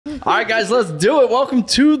All right, guys, let's do it. Welcome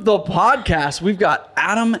to the podcast. We've got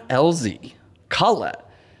AdamLZ, Collete,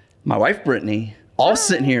 my wife Brittany, all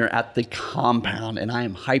sitting here at the compound, and I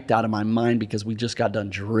am hyped out of my mind because we just got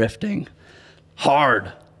done drifting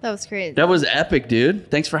hard. That was crazy. That was epic,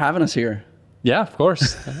 dude. Thanks for having us here. Yeah, of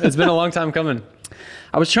course. It's been a long time coming.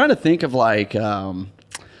 I was trying to think of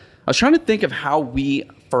how we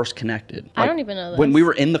first connected. I don't even know this. When we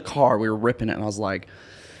were in the car, we were ripping it, and I was like,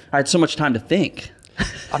 I had so much time to think.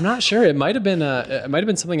 I'm not sure. It might have been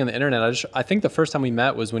something on the internet. I think the first time we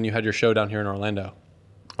met was when you had your show down here in Orlando.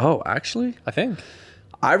 Oh, actually? I think.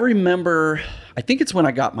 I remember, I think it's when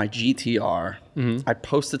I got my GTR. I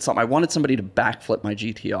posted something. I wanted somebody to backflip my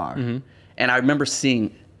GTR. And I remember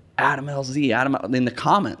seeing AdamLZ, in the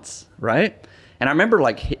comments, right? And I remember,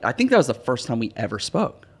 I think that was the first time we ever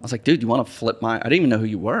spoke. I was like, dude, you want to flip my... I didn't even know who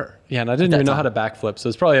you were. Yeah, and I didn't even know how to backflip, so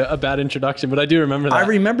it's probably a bad introduction, but I do remember that. I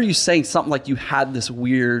remember you saying something like you had this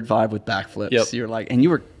weird vibe with backflips. Yep. You're like, and you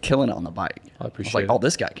were killing it on the bike. I appreciate I was like, oh,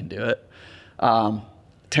 this guy can do it.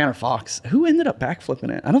 Tanner Fox, who ended up backflipping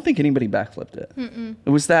it? I don't think anybody backflipped it. It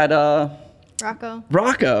was that...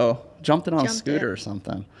 Rocco jumped it on a scooter or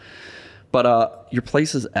something. But your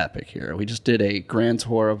place is epic here. We just did a grand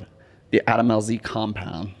tour of the AdamLZ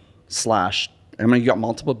compound you got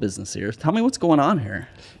multiple business here. Tell me what's going on here.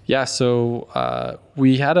 Yeah, so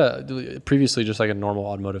we had previously just like a normal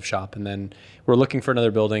automotive shop, and then we're looking for another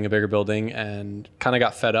building, a bigger building, and kind of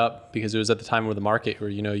got fed up because it was at the time of the market where,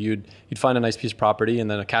 you'd find a nice piece of property and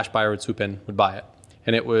then a cash buyer would swoop in, would buy it.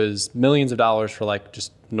 And it was millions of dollars for like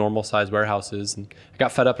just normal sized warehouses. And I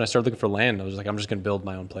got fed up and I started looking for land. I was like, I'm just going to build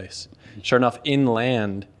my own place. Sure enough, in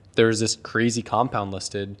land, there was this crazy compound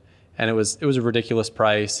listed. And it was a ridiculous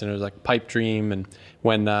price, and it was like pipe dream. And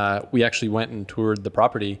when we actually went and toured the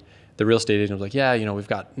property, the real estate agent was like, yeah, we've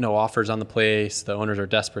got no offers on the place. The owners are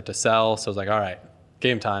desperate to sell. So I was like, all right,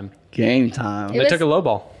 game time. Game time. They took a low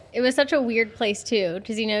ball. It was such a weird place too,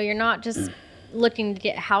 because you're not just looking to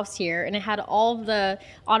get a house here, and it had all the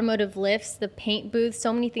automotive lifts, the paint booths,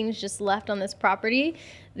 so many things just left on this property.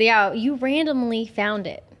 Yeah, you randomly found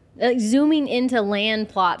it. Zooming into land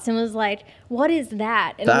plots and was like, what is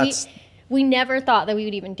that? And we never thought that we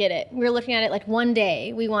would even get it. We were looking at it like one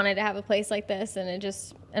day we wanted to have a place like this, and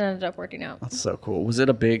it ended up working out. That's so cool. Was it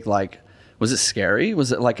a big, was it scary?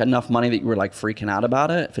 Was it enough money that you were freaking out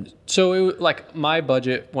about it? So my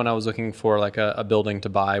budget when I was looking for a building to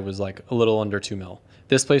buy was a little under $2 million.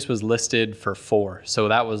 This place was listed for $4 million. So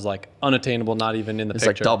that was unattainable, not even in the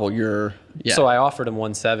picture. It's double your... Yeah. So I offered them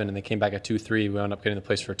 1.7 and they came back at 2.3. We wound up getting the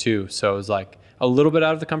place for $2 million. So it was a little bit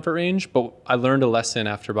out of the comfort range, but I learned a lesson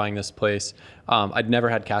after buying this place. I'd never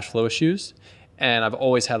had cash flow issues, and I've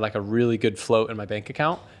always had a really good float in my bank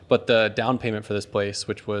account. But the down payment for this place,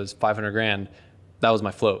 which was $500,000, that was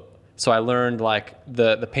my float. So I learned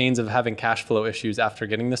the pains of having cash flow issues after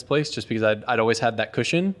getting this place, just because I'd always had that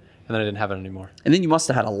cushion. And then I didn't have it anymore. And then you must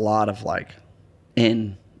have had a lot of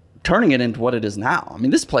in turning it into what it is now. I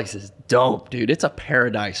mean, this place is dope, dude. It's a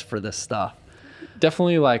paradise for this stuff.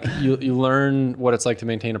 Definitely you learn what it's like to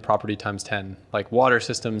maintain a property times 10, water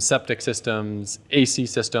systems, septic systems, AC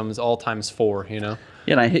systems, all times 4, Yeah,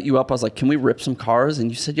 and I hit you up. I was like, can we rip some cars? And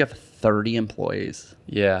you said you have 30 employees.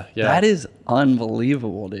 Yeah. That is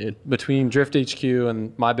unbelievable, dude. Between Drift HQ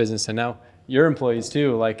and my business and now your employees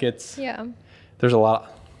too, there's a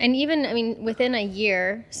lot. And even, within a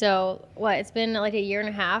year, so it's been a year and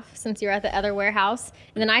a half since you were at the other warehouse.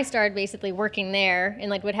 And then I started basically working there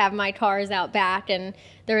and would have my cars out back, and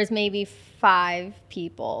there was maybe 5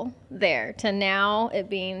 people there to now it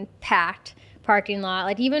being packed parking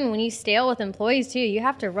lot. Even when you scale with employees too, you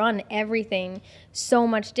have to run everything so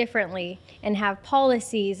much differently and have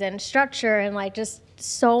policies and structure and just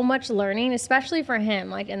so much learning, especially for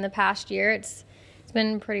him. In the past year, it's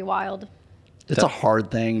been pretty wild. It's a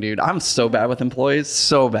hard thing, dude. I'm so bad with employees,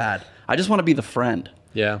 so bad. I just want to be the friend.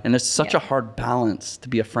 Yeah. And it's such a hard balance to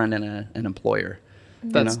be a friend and an employer.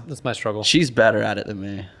 That's my struggle. She's better at it than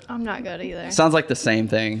me. I'm not good either. Sounds like the same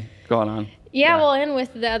thing going on. Yeah, well, and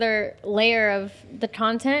with the other layer of the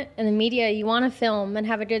content and the media, you want to film and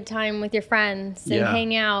have a good time with your friends and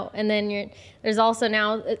hang out. And then there's also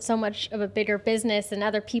now it's so much of a bigger business and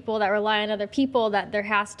other people that rely on other people that there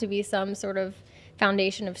has to be some sort of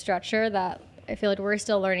foundation of structure that I feel like we're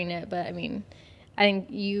still learning it. But I think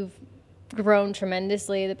you've grown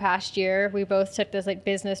tremendously the past year. We both took this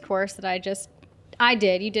business course that I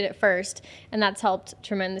did. You did it first, and that's helped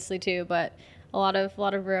tremendously too. But a lot of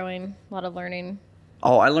growing, a lot of learning.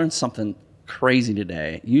 Oh, I learned something crazy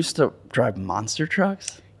today. You used to drive monster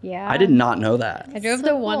trucks? Yeah. I did not know that. I drove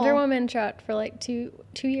the Wonder Woman truck for like two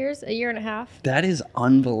years, a year and a half. That is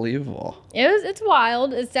unbelievable. It's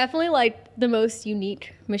wild. It's definitely like the most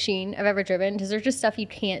unique machine I've ever driven because there's just stuff you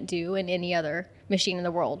can't do in any other machine in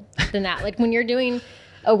the world than that. Like when you're doing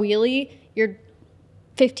a wheelie, you're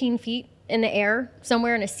 15 feet in the air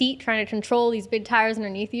somewhere in a seat trying to control these big tires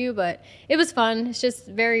underneath you, but it was fun. It's just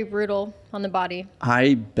very brutal on the body.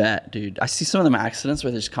 I bet, dude. I see some of them accidents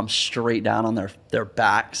where they just come straight down on their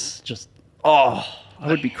backs. Just, I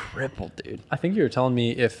would be crippled, dude. I think you were telling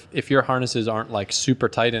me if your harnesses aren't like super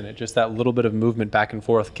tight in it, just that little bit of movement back and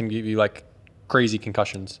forth can give you like crazy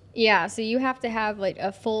concussions. Yeah, so you have to have like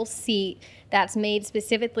a full seat that's made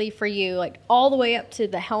specifically for you, like all the way up to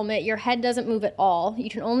the helmet. Your head doesn't move at all. You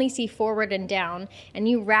can only see forward and down, and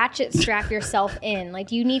you ratchet strap yourself in.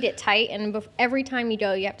 Like you need it tight, and every time you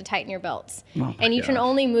go, you have to tighten your belts. And you can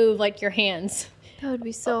only move like your hands. That would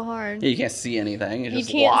be so hard. Yeah, you can't see anything. You're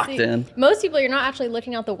just can't locked see. in. Most people, you're not actually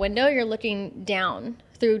looking out the window. You're looking down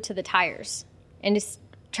through to the tires and just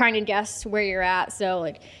trying to guess where you're at. So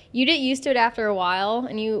like you get used to it after a while,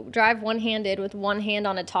 and you drive one-handed with one hand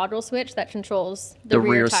on a toggle switch that controls the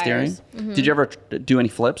rear tires. Steering. Did you ever do any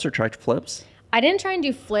flips or try flips? I didn't try and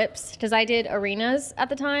do flips because I did arenas at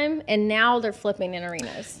the time, and now they're flipping in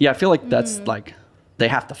arenas. Yeah, I feel like that's like they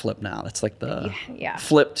have to flip now. That's like the Yeah.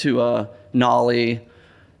 flip to a nollie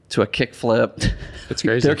to a kick flip. It's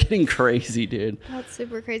crazy. They're getting crazy, dude. That's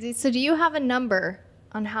super crazy. So do you have a number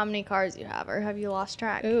on how many cars you have, or have you lost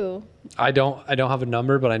track? Ooh. I don't have a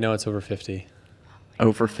number, but I know it's over 50.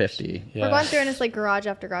 Over 50. Yeah. We're going through and it's like garage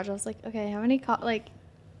after garage. I was like, okay, how many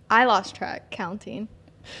I lost track counting.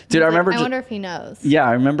 Dude, I was like, remember. I wonder if he knows. Yeah,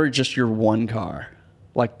 I remember just your one car,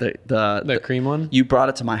 like the cream one. You brought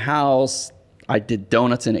it to my house. I did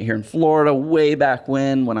donuts in it here in Florida way back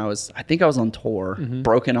when I think I was on tour.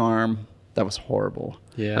 Broken arm. That was horrible.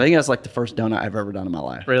 Yeah. I think that's like the first donut I've ever done in my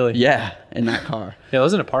life. Really? Yeah, in that car. Yeah, it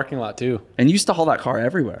was in a parking lot too. And you used to haul that car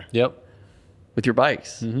everywhere Yep. with your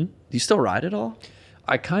bikes. Do you still ride it all?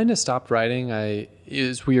 I kind of stopped riding.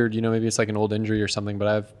 It's weird, maybe it's like an old injury or something, but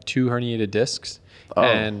I have 2 herniated discs. Oh.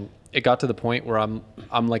 And it got to the point where I'm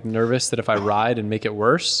like nervous that if I ride and make it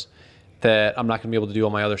worse, that I'm not going to be able to do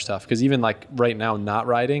all my other stuff. Because even like right now, not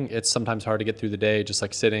riding, it's sometimes hard to get through the day, just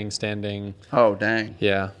like sitting, standing. Oh, dang.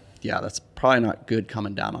 Yeah. Yeah, that's probably not good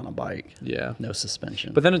coming down on a bike. Yeah. No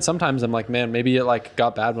suspension. But then sometimes I'm like, man, maybe it like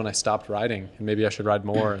got bad when I stopped riding, and maybe I should ride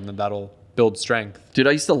more, and then that'll build strength. Dude,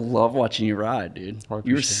 I used to love watching you ride, dude. I You were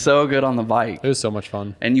appreciate so good on the bike. It was so much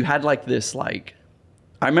fun. And you had like this, like,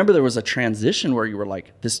 I remember there was a transition where you were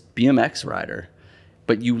like this BMX rider,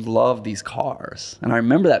 but you loved these cars. And I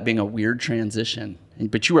remember that being a weird transition,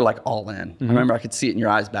 but you were like all in. I remember I could see it in your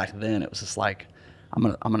eyes back then. It was just like, I'm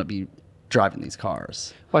gonna be driving these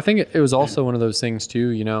cars. Well, I think it was also one of those things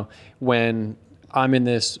too, when I'm in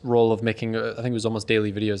this role of making, I think it was almost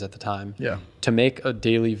daily videos at the time. Yeah. To make a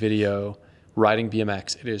daily video riding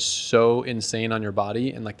BMX, it is so insane on your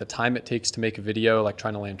body. And like the time it takes to make a video, like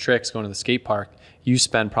trying to land tricks, going to the skate park, you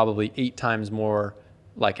spend probably 8 times more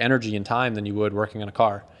like energy and time than you would working on a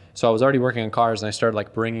car. So I was already working on cars, and I started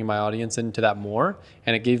like bringing my audience into that more.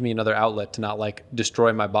 And it gave me another outlet to not like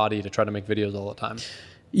destroy my body to try to make videos all the time.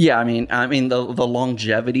 Yeah, I mean the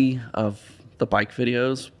longevity of the bike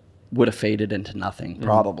videos would have faded into nothing,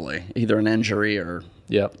 probably. Either an injury or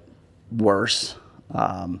Yep. worse.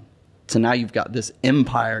 So now you've got this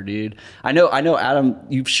empire, dude. I know, Adam,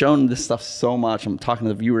 you've shown this stuff so much. I'm talking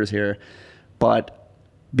to the viewers here. But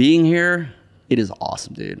being here, it is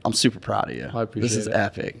awesome, dude. I'm super proud of you. I appreciate This is it.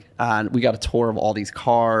 epic. And we got a tour of all these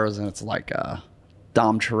cars, and it's like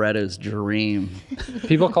Dom Toretto's dream.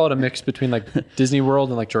 People call it a mix between like Disney World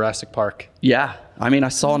and like Jurassic Park. Yeah. I mean, I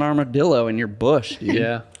saw an armadillo in your bush, dude.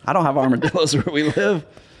 Yeah. I don't have armadillos where we live.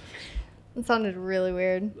 It sounded really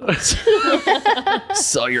weird.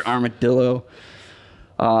 Saw your armadillo.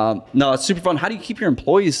 No, it's super fun. How do you keep your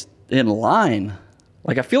employees in line?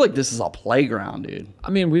 Like, I feel like this is a playground, dude. I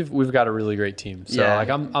mean, we've got a really great team. So like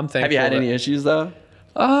I'm thankful. Have you had that- any issues though?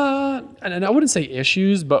 And I wouldn't say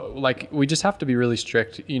issues, but like we just have to be really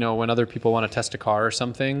strict. When other people want to test a car or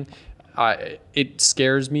something, it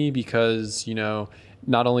scares me because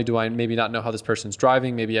not only do I maybe not know how this person's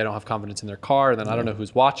driving, maybe I don't have confidence in their car, and then I don't know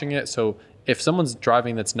who's watching it. So if someone's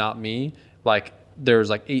driving that's not me, like there's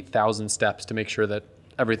like 8,000 steps to make sure that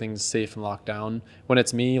everything's safe and locked down. When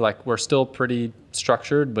it's me, like we're still pretty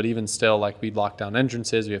structured, but even still, like we lock down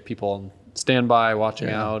entrances. We have people on standby watching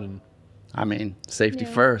out, and I mean, safety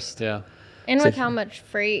first. yeah. And with how much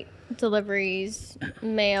freight deliveries,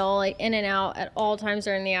 mail, like in and out at all times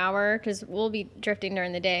during the hour, because we'll be drifting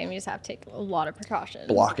during the day and we just have to take a lot of precautions.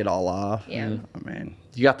 Block it all off. Yeah. I mean,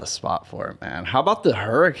 you got the spot for it, man. How about the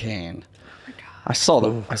hurricane? Oh my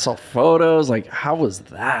God. I saw photos. Like, how was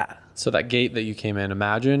that? So that gate that you came in,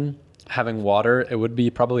 imagine having water. It would be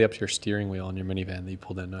probably up to your steering wheel on your minivan that you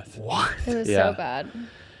pulled in with. What? It was Yeah. so bad.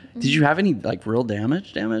 Did you have any like real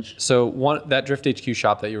damage? So that Drift HQ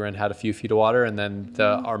shop that you were in had a few feet of water, and then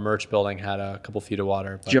our merch building had a couple feet of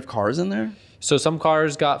water. Did you have cars in there? So some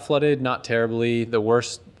cars got flooded, not terribly. The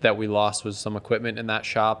worst that we lost was some equipment in that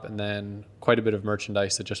shop, and then quite a bit of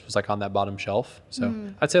merchandise that just was like on that bottom shelf. So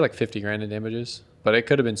I'd say like 50 grand in damages, but it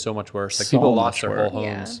could have been so much worse. Like So people lost much their worse. whole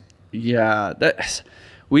homes. Yeah,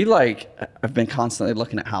 I've been constantly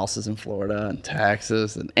looking at houses in Florida and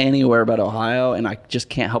Texas and anywhere but Ohio, and I just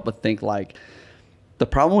can't help but think like the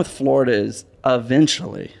problem with Florida is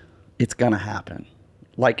eventually it's gonna happen.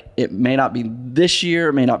 Like it may not be this year,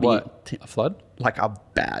 it may not What? be A flood? like a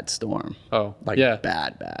bad storm. Oh, Like yeah.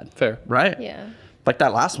 bad. Fair. Right? Yeah. Like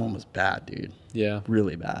that last one was bad, dude. Yeah.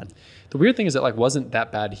 Really bad. The weird thing is it like wasn't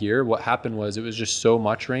that bad here. What happened was it was just so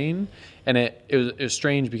much rain, and it was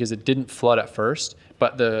strange because it didn't flood at first,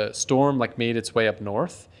 but the storm like made its way up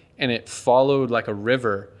north and it followed like a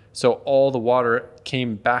river. So all the water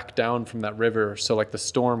came back down from that river. So like the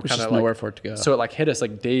storm kind just of like nowhere for it to go. So it like hit us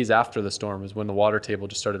like days after the storm is when the water table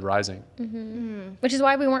just started rising. Which is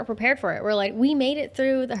why we weren't prepared for it. We're like, we made it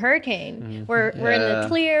through the hurricane. We're in the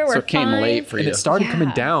clear. We're So it came fine. late for And you. it started coming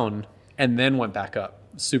Yeah. down and then went back up.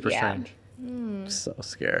 Super Yeah. strange. So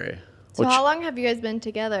scary. So how long have you guys been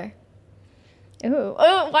together? Ooh.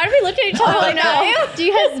 Oh, why do we look at each other like that? Do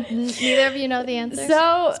you guys, neither of you know the answer?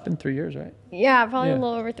 So, It's been 3 years, right? yeah, probably Yeah. a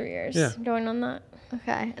little over 3 years Yeah. going on that.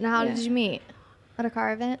 Okay. And how Yeah. did you meet? At a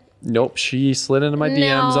car event? Nope. She slid into my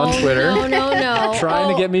DMs on Twitter. No.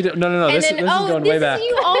 Trying to get me to no. This is going way back.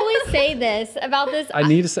 You always say this about this. I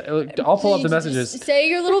need to say, I'll pull up the messages. Say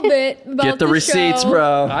your little bit about Get the receipts, show.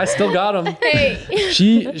 bro. I still got them. Hey.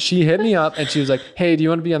 She hit me up and she was like, "Hey, do you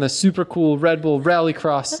want to be on the super cool Red Bull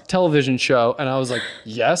Rallycross television show?" And I was like,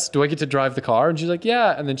 "Yes." Do I get to drive the car? And she's like,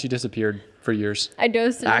 "Yeah." And then she disappeared for years. I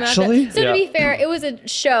ghosted him. Actually? So to Yeah. be fair, it was a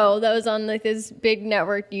show that was on like this big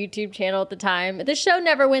network YouTube channel at the time. The show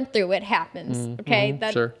never went through. It happens. Okay,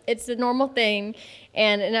 sure. It's a normal thing,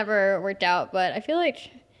 and it never worked out. But I feel like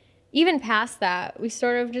even past that, we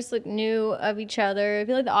sort of just like knew of each other. I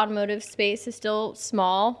feel like the automotive space is still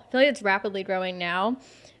small. I feel like it's rapidly growing now,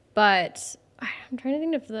 but I'm trying to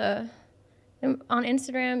think of on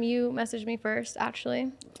Instagram. You messaged me first.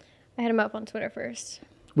 Actually, I hit him up on Twitter first.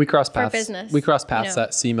 We crossed paths. business, We crossed paths you know.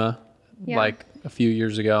 at SEMA Yeah. like a few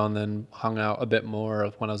years ago, and then hung out a bit more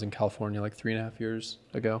when I was in California like 3.5 years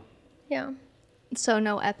ago. Yeah. So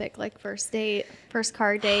no epic like first date, first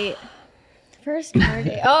car date. First car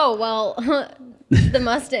date. Oh, well, the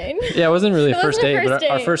Mustang. Yeah, it wasn't really a It first wasn't a date, but first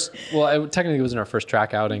our date. first, well, it technically wasn't our first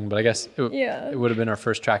track outing, but I guess Yeah. it would have been our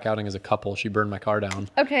first track outing as a couple. She burned my car down.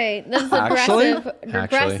 Okay, this is Actually?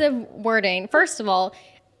 aggressive wording. First of all,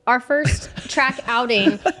 our first track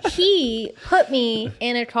outing, he put me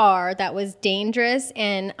in a car that was dangerous,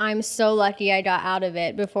 and I'm so lucky I got out of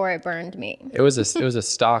it before it burned me. It was a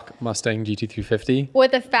stock Mustang GT350.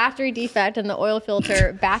 With a factory defect and the oil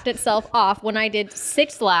filter backed itself off when I did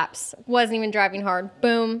 6 laps, wasn't even driving hard.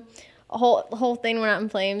 Boom, the whole thing went up in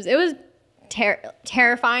flames. It was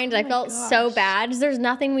terrifying. I felt so bad. There's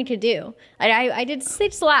nothing we could do. I did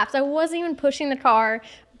 6 laps. I wasn't even pushing the car.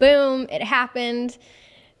 Boom, it happened.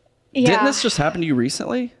 Yeah. Didn't this just happen to you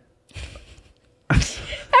recently?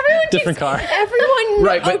 Everyone Different car. Everyone,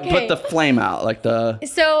 Right, but okay. the flame out, like the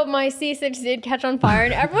So my C6 did catch on fire,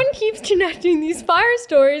 and everyone keeps connecting these fire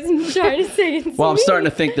stories and trying to say it's well, I'm me. starting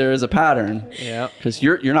to think there is a pattern. Yeah. Because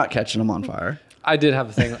you're not catching them on fire. I did have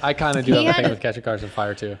a thing. I kind of do have a had thing a- with catching cars on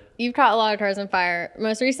fire too. You've caught a lot of cars on fire.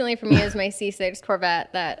 Most recently for me is my C6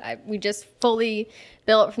 Corvette that we just fully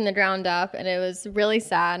built from the ground up, and it was really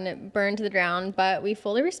sad, and it burned to the ground, but we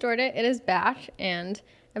fully restored it. It is back and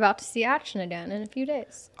about to see action again in a few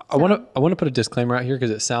days. I want to put a disclaimer out here because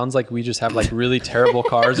it sounds like we just have like really terrible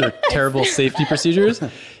cars or terrible safety procedures.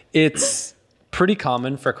 It's pretty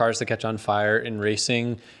common for cars to catch on fire in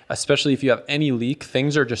racing, especially if you have any leak.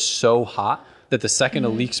 Things are just so hot that the second a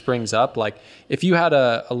leak springs up, like if you had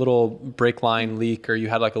a little brake line leak or you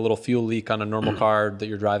had like a little fuel leak on a normal car that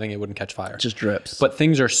you're driving, it wouldn't catch fire. It just drips. But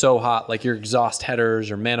things are so hot, like your exhaust headers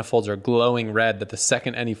or manifolds are glowing red, that the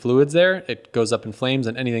second any fluid's there, it goes up in flames,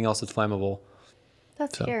 and anything else is flammable.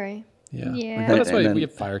 That's scary. Yeah. Yeah. But that's why And then- we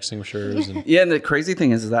have fire extinguishers. And Yeah, and the crazy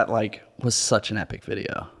thing is that like was such an epic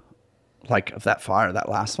video. Like of that fire, that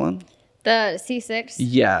last one. The C6?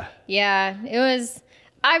 Yeah. Yeah, it was.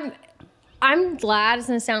 I'm glad, it's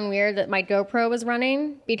gonna sound weird, that my GoPro was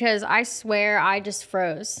running, because I swear I just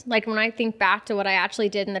froze. Like, when I think back to what I actually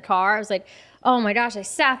did in the car, I was like, oh my gosh, I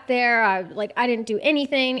sat there, I didn't do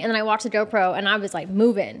anything, and then I watched the GoPro and I was like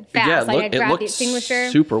moving fast. Yeah, I grabbed the extinguisher.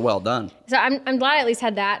 Super well done. So I'm glad I at least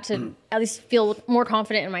had that to at least feel more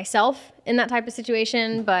confident in myself in that type of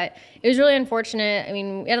situation. But it was really unfortunate. I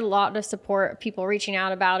mean, we had a lot of support, people reaching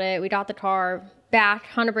out about it. We got the car back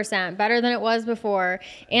 100% better than it was before,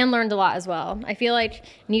 and learned a lot as well. I feel like,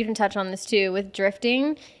 and you can touch on this too, with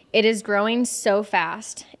drifting, it is growing so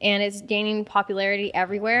fast and it's gaining popularity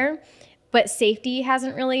everywhere, but safety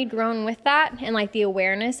hasn't really grown with that, and like the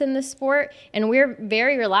awareness in the sport. And we're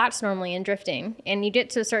very relaxed normally in drifting, and you get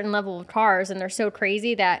to a certain level of cars and they're so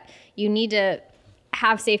crazy that you need to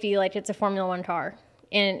have safety like it's a Formula One car.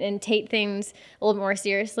 And take things a little bit more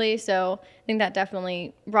seriously. So I think that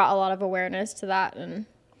definitely brought a lot of awareness to that, and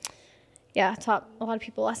yeah, taught a lot of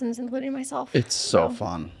people lessons, including myself. It's so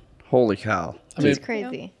fun. Holy cow. I mean, It's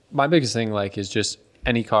crazy. my biggest thing is just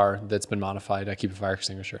any car that's been modified, I keep a fire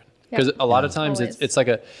extinguisher. Because a lot of times it's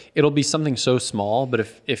like it'll be something so small, but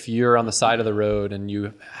if you're on the side of the road and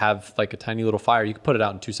you have like a tiny little fire, you can put it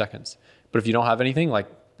out in 2 seconds. But if you don't have anything, like,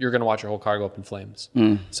 you're gonna watch your whole car go up in flames.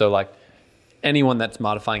 So like, anyone that's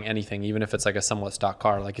modifying anything, even if it's like a somewhat stock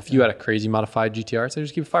car, like if you had a crazy modified GTR, so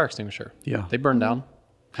just keep a fire extinguisher. Yeah. They burn down.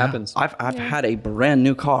 Happens. I've had a brand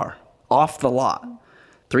new car off the lot,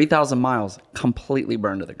 3,000 miles, completely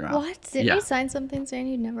burned to the ground. What? Didn't Yeah. you sign something saying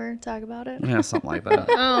you'd never talk about it? Yeah, something like that.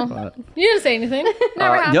 Oh, But, you didn't say anything.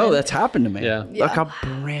 Never happened. no, that's happened to me. Yeah. Like a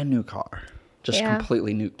brand new car. Just Yeah.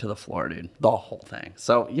 completely nuked to the floor, dude. The whole thing.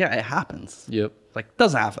 So yeah, it happens. Yep. Like,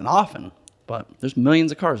 doesn't happen often, but there's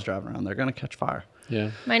millions of cars driving around. They're gonna catch fire.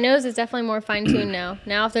 Yeah. My nose is definitely more fine-tuned now.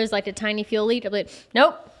 Now if there's like a tiny fuel leak, I'll be like,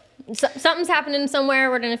 nope, something's happening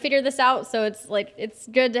somewhere. We're going to figure this out. So it's like, it's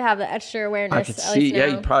good to have the extra awareness. I could at see. least Yeah,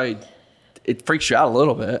 now. you probably. It freaks you out a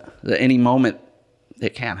little bit. At any moment,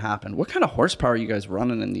 it can happen. What kind of horsepower are you guys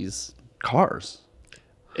running in these cars?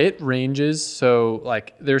 It ranges. So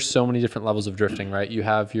like, there's so many different levels of drifting, right? You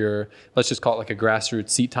have your, let's just call it like a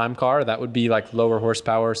grassroots seat time car. That would be like lower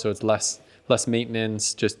horsepower. So it's less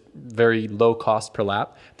maintenance, just very low cost per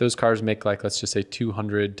lap. Those cars make like, let's just say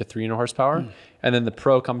 200 to 300 horsepower. And then the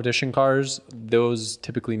pro competition cars, those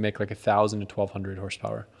typically make like 1,000 to 1,200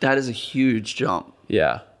 horsepower. That is a huge jump.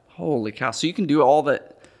 Yeah. Holy cow! So you can do all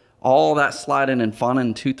that sliding and fun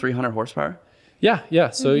in 200-300 horsepower. Yeah.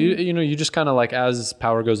 So you just kind of like, as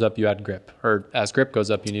power goes up, you add grip, or as grip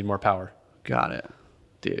goes up, you need more power. Got it,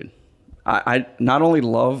 dude. I not only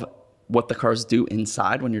love what the cars do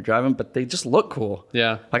inside when you're driving, but they just look cool.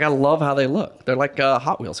 Yeah. Like, I love how they look. They're like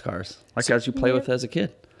Hot Wheels cars, like cars you play with as a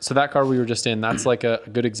kid. So that car we were just in, that's like a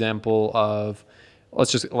good example of,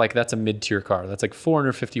 let's just like, that's a mid-tier car. That's like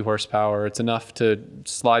 450 horsepower. It's enough to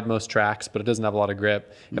slide most tracks, but it doesn't have a lot of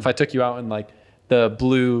grip. If I took you out in like the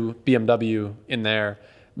blue BMW in there,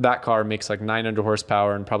 that car makes like 900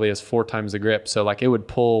 horsepower and probably has 4 times the grip. So like, it would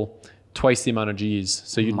pull twice the amount of G's.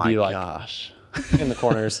 So you'd be like, gosh, in the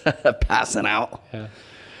corners. passing out. Yeah.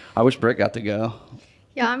 I wish Britt got to go.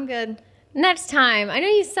 Yeah, I'm good. Next time. I know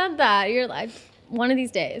you said that. You're like, one of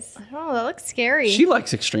these days. Oh, that looks scary. She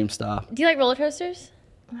likes extreme stuff. Do you like roller coasters?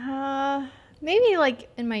 Maybe like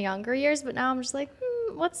in my younger years, but now I'm just like,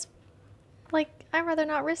 what's like, I'd rather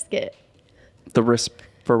not risk it. The risk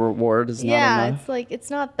for reward is not enough. It's like,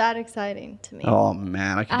 it's not that exciting to me. Oh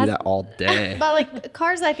man, I could do that all day. But like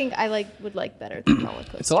cars, I think I would like better than roller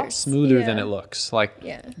coasters. It's a lot smoother than Yeah. it looks. Like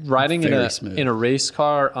Yeah. riding Very smooth. in a race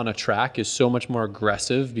car on a track is so much more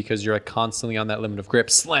aggressive because you're like constantly on that limit of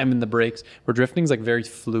grip, slamming the brakes. Where drifting's like very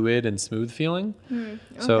fluid and smooth feeling.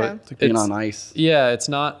 So okay. It's like being on ice. yeah, it's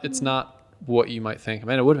not what you might think.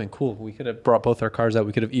 Man, it would have been cool. We could have brought both our cars out.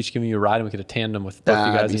 We could have each given you a ride, and we could have tandem with both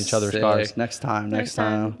you guys in each other's cars. Next time. Next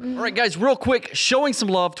time. All right, guys, real quick, showing some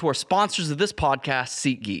love to our sponsors of this podcast,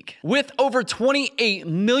 SeatGeek. With over 28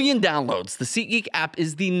 million downloads, the SeatGeek app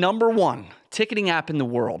is the #1 ticketing app in the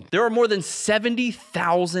world. There are more than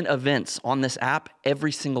 70,000 events on this app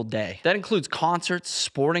every single day. That includes concerts,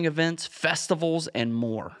 sporting events, festivals, and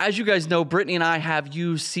more. As you guys know, Brittany and I have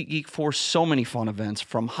used SeatGeek for so many fun events,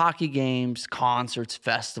 from hockey games, concerts,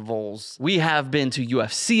 festivals. We have been to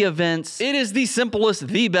UFC events. It is the simplest,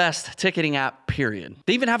 the best ticketing app, period.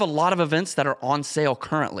 They even have a lot of events that are on sale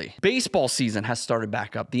currently. Baseball season has started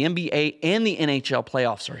back up. The NBA and the NHL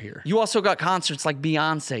playoffs are here. You also got concerts like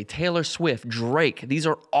Beyonce, Taylor Swift, Swift, Drake. These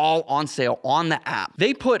are all on sale on the app.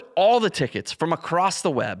 They put all the tickets from across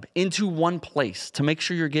the web into one place to make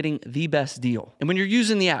sure you're getting the best deal. And when you're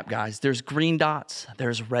using the app, guys, there's green dots,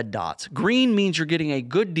 there's red dots. Green means you're getting a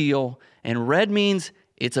good deal, and red means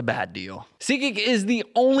it's a bad deal. SeatGeek is the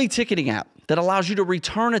only ticketing app that allows you to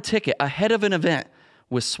return a ticket ahead of an event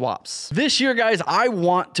with swaps. This year, guys, I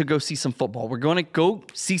want to go see some football. We're going to go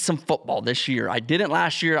see some football this year. I didn't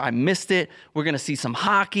last year. I missed it. We're going to see some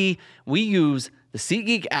hockey. We use the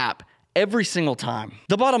SeatGeek app every single time.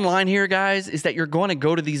 The bottom line here, guys, is that you're going to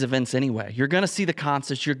go to these events anyway. You're going to see the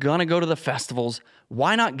concerts. You're going to go to the festivals.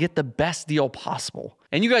 Why not get the best deal possible?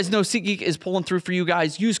 And you guys know SeatGeek is pulling through for you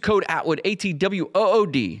guys. Use code ATWOOD,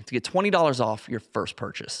 ATWOOD, to get $20 off your first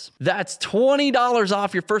purchase. That's $20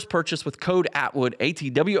 off your first purchase with code ATWOOD,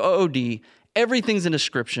 ATWOOD. Everything's in the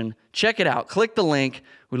description. Check it out. Click the link.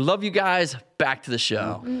 We love you guys. Back to the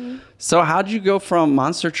show. So how did you go from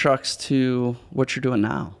monster trucks to what you're doing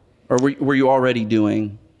now? Or were you already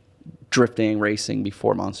doing drifting, racing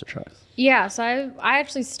before monster trucks? Yeah, so I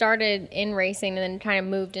actually started in racing and then kind of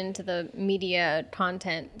moved into the media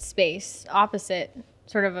content space, opposite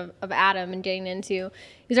sort of Adam and getting into.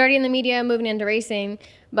 He was already in the media, moving into racing,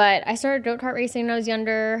 but I started go-kart racing when I was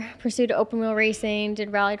younger, pursued open wheel racing,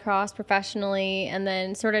 did rallycross professionally, and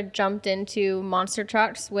then sort of jumped into monster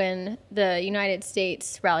trucks when the United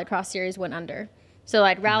States Rallycross series went under. So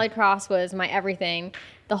like rallycross was my everything.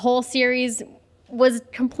 The whole series was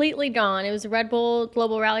completely gone. It was a Red Bull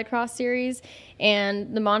Global Rallycross series,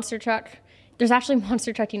 and the monster truck. There's actually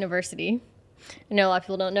Monster Truck University. I know a lot of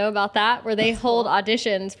people don't know about that, where they hold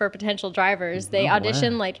auditions for potential drivers. They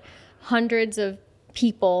audition like hundreds of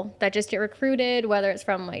people that just get recruited, whether it's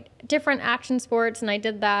from like different action sports, and I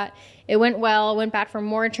did that. It went well, went back for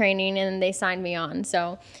more training, and then they signed me on.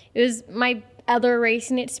 So it was my other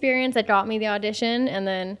racing experience that got me the audition, and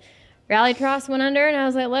then Rallycross went under, and I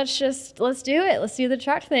was like, let's do it. Let's do the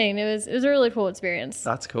truck thing. It was a really cool experience.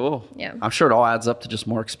 That's cool. Yeah. I'm sure it all adds up to just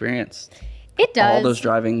more experience. It does. All those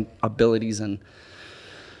driving abilities and...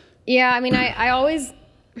 Yeah, I mean, I always,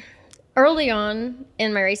 early on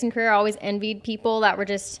in my racing career, I always envied people that were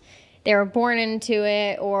just, they were born into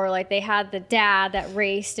it, or like they had the dad that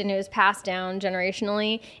raced and it was passed down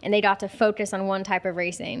generationally and they got to focus on one type of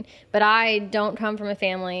racing. But I don't come from a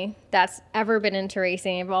family that's ever been into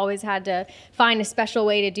racing. I've always had to find a special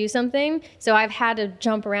way to do something. So I've had to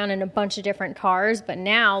jump around in a bunch of different cars. But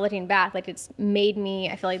now looking back, like it's made me,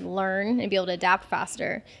 I feel like, learn and be able to adapt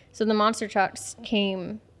faster. So the monster trucks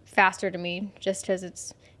came faster to me just because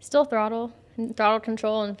it's still throttle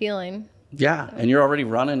control and feeling. Yeah, and you're already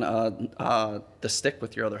running the stick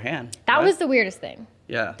with your other hand. That right? was the weirdest thing.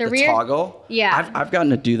 Yeah, the rear toggle. Yeah, I've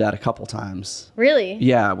gotten to do that a couple times. Really?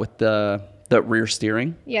 Yeah, with the rear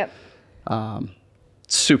steering. Yep.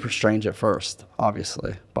 Super strange at first,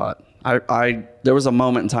 obviously, but I there was a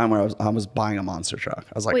moment in time where I was buying a monster truck.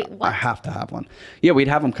 I was like, wait, what? I have to have one. Yeah, we'd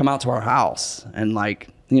have them come out to our house, and like,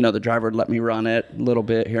 you know, the driver would let me run it a little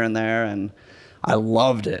bit here and there, and I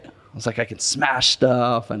loved it. I was like, I could smash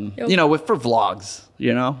stuff and, you know, for vlogs,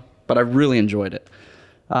 you know, but I really enjoyed it.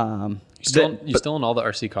 You still in all the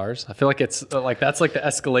RC cars? I feel like it's like, that's like the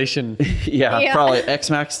escalation. yeah, probably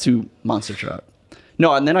X-Max to monster truck.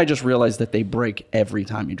 No, and then I just realized that they break every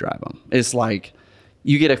time you drive them. It's like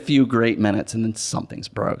you get a few great minutes and then something's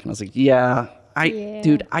broke. And I was like,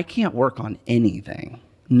 dude, I can't work on anything,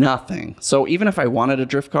 nothing. So even if I wanted a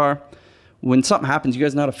drift car, when something happens, you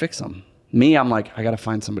guys know how to fix them. Me, I'm like, I got to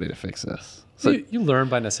find somebody to fix this. So you learn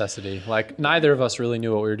by necessity. Like neither of us really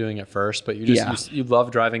knew what we were doing at first, but you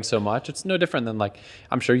love driving so much. It's no different than like,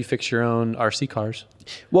 I'm sure you fix your own RC cars.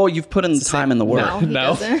 Well, you've put in the time and the work.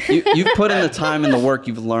 No. You've put in the time and the work.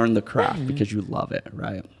 You've learned the craft because you love it,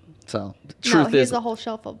 right? So the truth is, a whole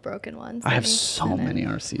shelf of broken ones. I have so many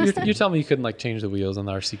RCs. You tell me you couldn't like change the wheels on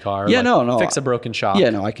the RC car. Yeah, like, no. Fix a broken shock. Yeah,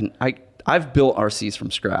 no, I can. I've built RCs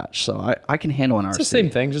from scratch, so I can handle an RC. It's the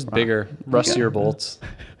same thing, just bigger, rustier bolts.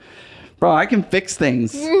 Bro, I can fix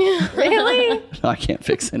things. Really? No, I can't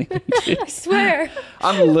fix anything, dude. I swear.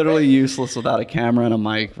 I'm literally useless without a camera and a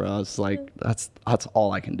mic, bro. It's like that's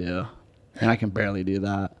all I can do, and I can barely do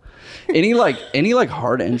that. Any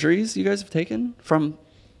hard injuries you guys have taken from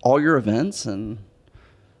all your events and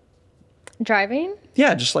Driving?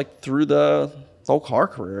 Yeah, just like through the whole car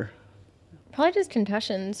career. Probably just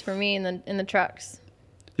concussions for me in the trucks.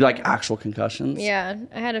 Like actual concussions? Yeah,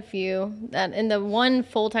 I had a few. That in the one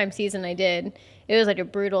full-time season I did, it was like a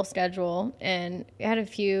brutal schedule, and I had a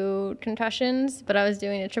few concussions, but I was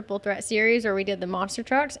doing a triple threat series where we did the monster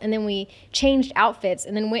trucks, and then we changed outfits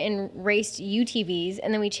and then went and raced UTVs,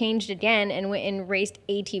 and then we changed again and went and raced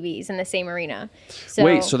ATVs in the same arena. So,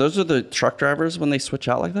 wait, so those are the truck drivers when they switch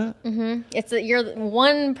out like that? it's you're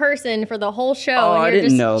one person for the whole show. Oh, and I you're didn't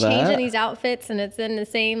just know changing that. these outfits, and it's in the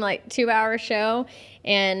same like 2-hour show.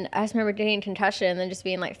 And I just remember getting a concussion and then just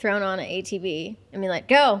being like thrown on an ATV and being like,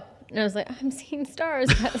 go. And I was like, I'm seeing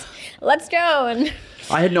stars, guys. Let's go. And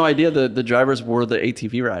I had no idea the drivers were the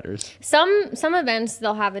ATV riders. some events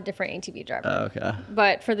they'll have a different ATV driver. Oh, okay.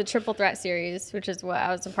 But for the triple threat series, which is what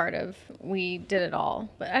I was a part of, we did it all.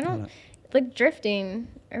 But I don't like drifting.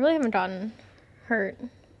 I really haven't gotten hurt.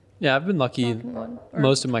 Yeah, I've been lucky. Wood.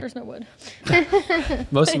 Most of my There's no wood.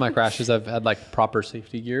 most of my crashes, I've had like proper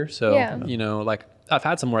safety gear. So Yeah. you know, like I've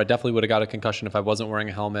had some where I definitely would have got a concussion if I wasn't wearing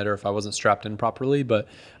a helmet or if I wasn't strapped in properly. But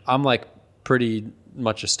I'm like pretty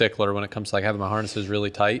much a stickler when it comes to like having my harnesses really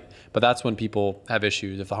tight. But that's when people have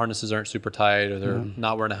issues. If the harnesses aren't super tight or they're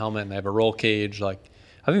not wearing a helmet and they have a roll cage, like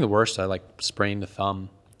I think the worst, I like sprained the thumb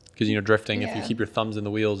because you know drifting. If you Yeah. keep your thumbs in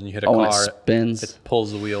the wheels and you hit a Oh, and car, it spins. it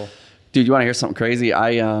pulls the wheel. Dude, you want to hear something crazy?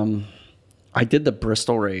 I did the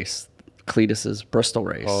Bristol race, Cletus's Bristol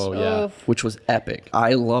race. Oh yeah. Oof. Which was epic.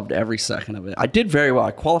 I loved every second of it. I did very well.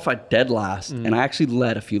 I qualified dead last, and I actually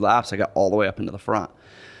led a few laps. I got all the way up into the front.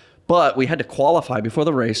 But we had to qualify before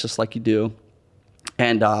the race, just like you do.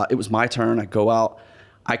 And it was my turn. I go out.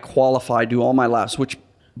 I qualify, do all my laps, which,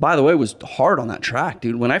 by the way, was hard on that track,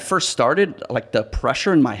 dude. When I first started, like the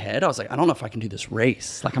pressure in my head, I was like, I don't know if I can do this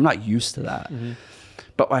race. Like, I'm not used to that.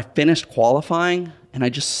 But I finished qualifying, and I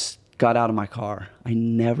just got out of my car. I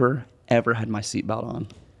never, ever had my seatbelt on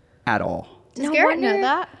at all. Does No Garrett know wonder.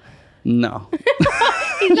 that? No.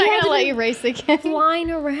 He's not going to let you race again.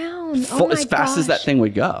 Flying around. Oh my As fast as that gosh. thing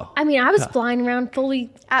would go. I mean, I was flying around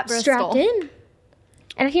fully At strapped Bristol. in.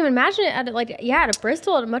 And I can't even imagine it at like, at a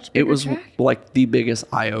Bristol at a much bigger It was track. like the biggest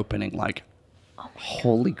eye-opening, like,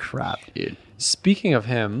 holy crap, dude. Speaking of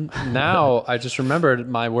him, now I just remembered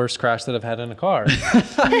my worst crash that I've had in a car.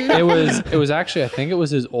 It was actually, I think it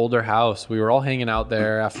was his older house. We were all hanging out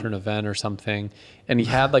there after an event or something, and he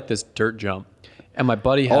had like this dirt jump, and my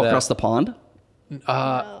buddy had All across the pond?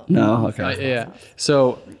 No, okay. yeah.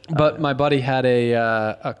 So, but my buddy had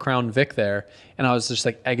a Crown Vic there, and I was just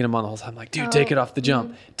like egging him on the whole time, like, dude, take it off the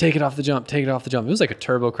jump, take it off the jump, take it off the jump. It was like a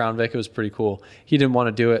turbo Crown Vic. It was pretty cool. He didn't want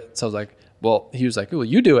to do it, so I was like, well, he was like, well,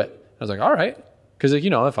 you do it. I was like, all right, because like, you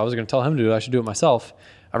know, if I was going to tell him to do it, I should do it myself.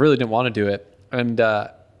 I really didn't want to do it, and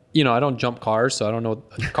you know, I don't jump cars, so I don't know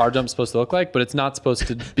what a car jump's supposed to look like, but it's not supposed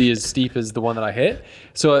to be as steep as the one that I hit.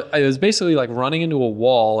 So it was basically like running into a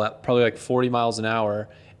wall at probably like 40 miles an hour,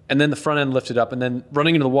 and then the front end lifted up, and then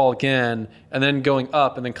running into the wall again, and then going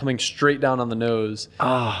up, and then coming straight down on the nose.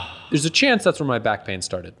 There's a chance that's where my back pain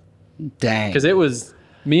started, Dang. because it was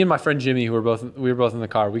me and my friend Jimmy we were both in the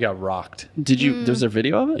car. We got rocked. Did you, there's a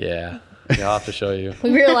video of it? Yeah, I'll have to show you.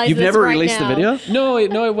 We realized You've this never right released now. the video? No,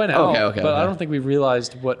 it went out. Okay, but I okay. don't think we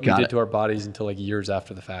realized what Got we it. did to our bodies until like years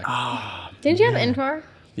after the fact. Didn't you have InTOR?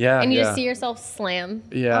 Yeah, And you yeah. just see yourself slam.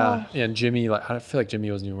 Yeah, yeah, and Jimmy, like I feel like Jimmy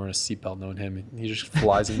wasn't even wearing a seatbelt, knowing him. He just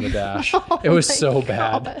flies in the dash. It was so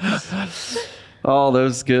bad. Oh,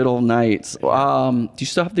 those good old nights. Do you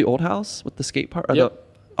still have the old house with the skate park? Or Yep.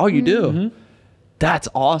 Oh, you do? That's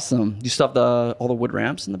awesome. Do you still have all the wood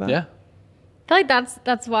ramps in the back? Yeah. I feel like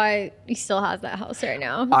that's why he still has that house right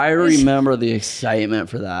now. I remember the excitement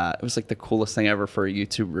for that. It was like the coolest thing ever for a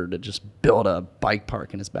YouTuber to just build a bike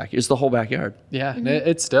park in his backyard. It's the whole backyard. Yeah, and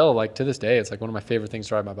it's still like to this day, it's like one of my favorite things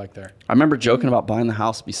to ride my bike there. I remember joking about buying the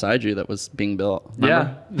house beside you that was being built.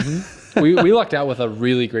 Remember? Yeah, we lucked out with a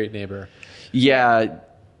really great neighbor. Yeah,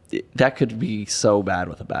 that could be so bad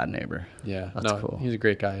with a bad neighbor. Yeah, That's cool. He's a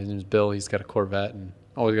great guy. His name's Bill. He's got a Corvette and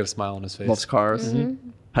always got a smile on his face. Loves cars.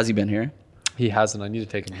 Has he been here? He hasn't. I need to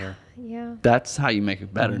take him here. Yeah. That's how you make a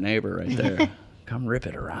better neighbor right there. Come rip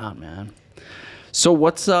it around, man. So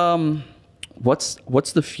what's the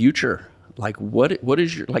future? Like what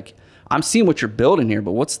is your, like, I'm seeing what you're building here,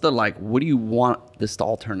 but what's the, like, what do you want this to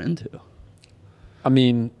all turn into? I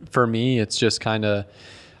mean, for me, it's just kind of,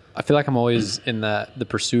 I feel like I'm always in the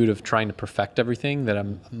pursuit of trying to perfect everything. That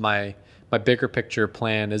my bigger picture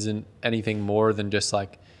plan isn't anything more than just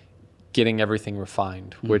like getting everything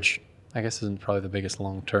refined, which I guess isn't probably the biggest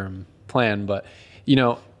long-term plan, but you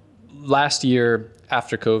know, last year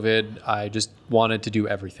after COVID, I just wanted to do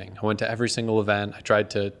everything. I went to every single event. I tried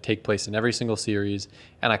to take place in every single series,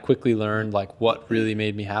 and I quickly learned like what really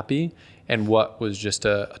made me happy and what was just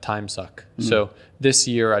a time suck. So this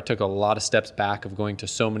year I took a lot of steps back of going to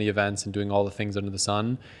so many events and doing all the things under the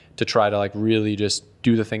sun to try to like really just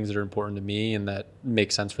do the things that are important to me and that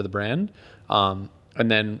make sense for the brand. And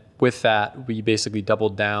then with that, we basically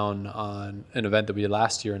doubled down on an event that we did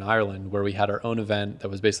last year in Ireland, where we had our own event that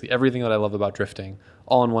was basically everything that I love about drifting,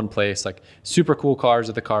 all in one place, like super cool cars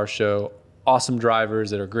at the car show, awesome drivers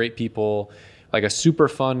that are great people, like a super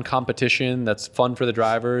fun competition that's fun for the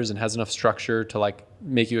drivers and has enough structure to like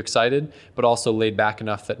make you excited, but also laid back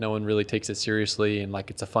enough that no one really takes it seriously and like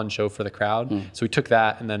it's a fun show for the crowd. So we took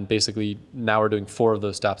that, and then basically now we're doing 4 of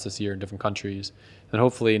those stops this year in different countries. And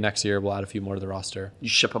hopefully next year we'll add a few more to the roster. You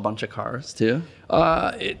ship a bunch of cars too?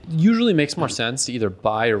 It usually makes more sense to either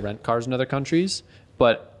buy or rent cars in other countries.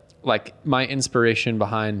 But like my inspiration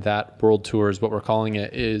behind that world tour is what we're calling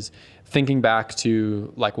it is thinking back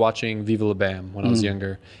to like watching Viva La Bam when I was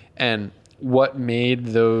younger. And what made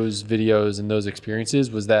those videos and those experiences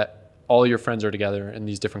was that all your friends are together in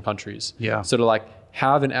these different countries. Yeah. So to like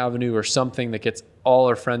have an avenue or something that gets all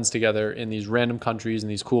our friends together in these random countries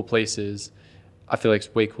and these cool places, I feel like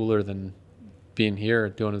it's way cooler than being here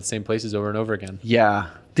doing it the same places over and over again. Yeah.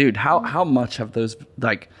 Dude, how much have those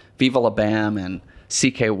like Viva La Bam and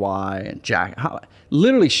CKY and Jack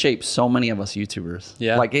literally shaped so many of us YouTubers.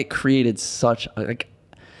 Yeah. Like it created such like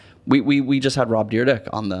we just had Rob Dyrdek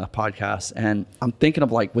on the podcast, and I'm thinking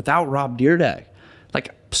of like without Rob Dyrdek,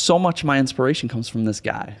 like so much of my inspiration comes from this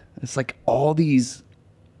guy. It's like all these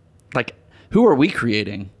like who are we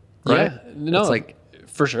creating? Right? Yeah. No, it's like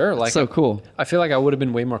for sure. Like so cool. I feel like I would have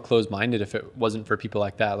been way more closed-minded if it wasn't for people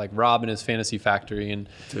like that, like Rob and his Fantasy Factory, and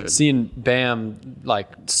seeing Bam like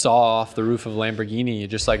saw off the roof of Lamborghini. It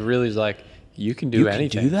just like really is like you can do anything. You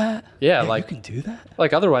can do that? Yeah, like you can do that.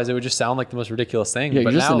 Like otherwise, it would just sound like the most ridiculous thing. Yeah,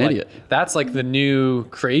 but you're just now, an like, idiot. That's like the new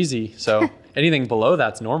crazy. So anything below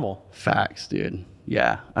that's normal. Facts, dude.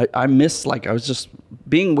 Yeah, I miss like I was just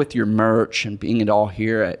being with your merch and being it all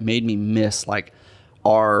here. It made me miss like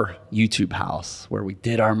our YouTube house where we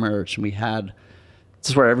did our merch and we had this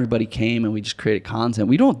is where everybody came and we just created content.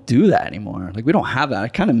 We don't do that anymore. Like we don't have that. I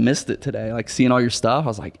kind of missed it today. Like seeing all your stuff, I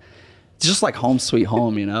was like, it's just like home sweet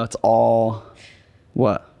home, you know? It's all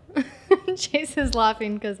what? Chase is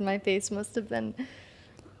laughing because my face must have been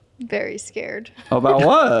very scared. About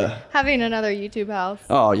what? Having another YouTube house.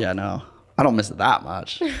 Oh yeah, no. I don't miss it that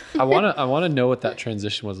much. I wanna know what that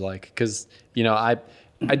transition was like, because you know I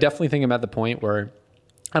definitely think I'm at the point where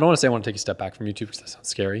I don't want to say I want to take a step back from YouTube because that sounds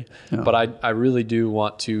scary, but I really do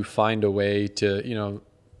want to find a way to, you know,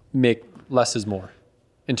 make less is more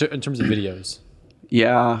in terms of videos.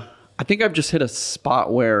 Yeah. I think I've just hit a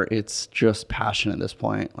spot where it's just passion at this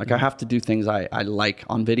point. Like I have to do things I like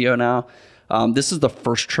on video now. This is the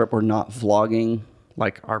first trip we're not vlogging.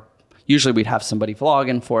 Like usually we'd have somebody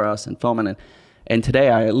vlogging for us and filming it. And today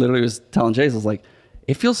I literally was telling Jason, I was like,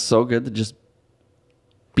 it feels so good to just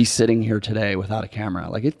be sitting here today without a camera.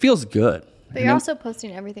 Like it feels good. But you're also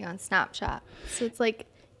posting everything on Snapchat. So it's like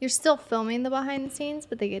you're still filming the behind the scenes,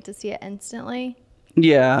 but they get to see it instantly.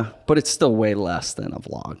 Yeah, but it's still way less than a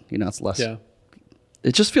vlog. You know, it's less. Yeah.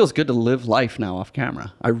 It just feels good to live life now off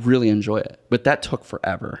camera. I really enjoy it. But that took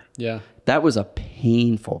forever. Yeah. That was a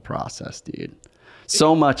painful process, dude.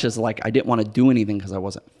 So much as like I didn't want to do anything because I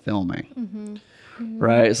wasn't filming. Mm-hmm.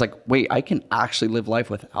 Right? It's like, wait, I can actually live life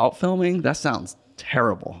without filming? That sounds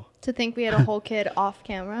terrible. To think we had a whole kid off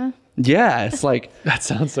camera. Yeah, it's like That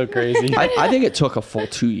sounds so crazy. I think it took a full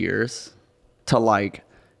 2 years to like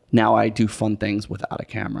now I do fun things without a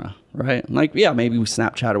camera, right? Like, yeah, maybe we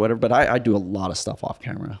Snapchat or whatever, but I do a lot of stuff off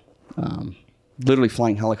camera. Literally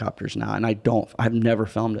flying helicopters now, and I've never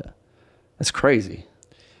filmed it. It's crazy.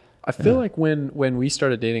 I feel like when we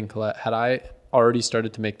started dating, Collette, had I already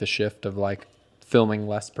started to make the shift of like filming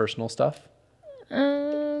less personal stuff? I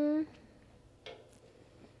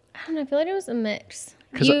don't know. I feel like it was a mix.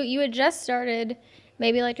 You had just started,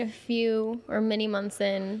 maybe like a few or many months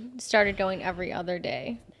in, started going every other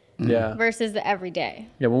day. Yeah. Versus the every day.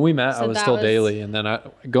 Yeah, when we met, So I was that still was- daily, and then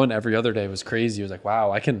going every other day was crazy. It was like,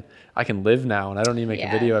 wow, I can live now, and I don't need to make a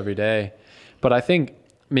Yeah. video every day. But I think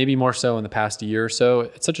maybe more so in the past year or so,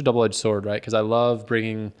 it's such a double-edged sword, right? Because I love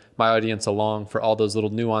bringing my audience along for all those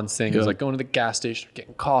little nuanced things, like going to the gas station,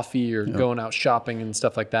 getting coffee, or going out shopping and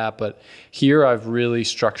stuff like that. But here, I've really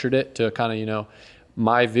structured it to kind of, you know,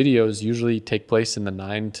 my videos usually take place in the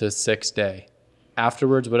 9 to 6 day.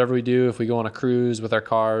 afterwards, whatever we do, if we go on a cruise with our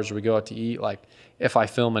cars or we go out to eat, like if I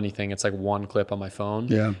film anything, it's like one clip on my phone,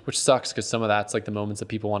 which sucks because some of that's like the moments that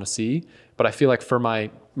people want to see. But I feel like for my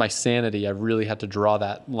sanity, I really had to draw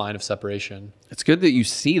that line of separation. It's good that you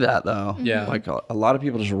see that though. Yeah. Like a lot of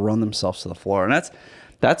people just run themselves to the floor, and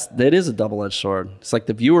that is a double-edged sword. It's like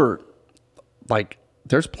the viewer, like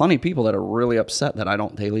there's plenty of people that are really upset that I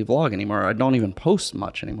don't daily vlog anymore. I don't even post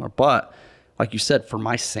much anymore. But like you said, for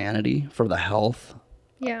my sanity, for the health,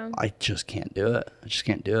 I just can't do it. I just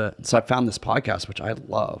can't do it. So I found this podcast, which I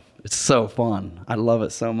love. It's so fun. I love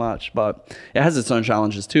it so much, but it has its own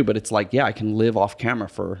challenges too. But it's like, I can live off camera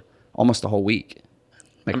for almost a whole week,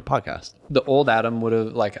 make a podcast. The old Adam would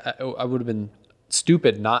have I would have been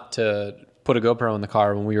stupid not to put a GoPro in the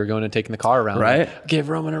car when we were going and taking the car around. Right. Like, give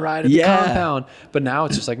Roman a ride at the compound. But now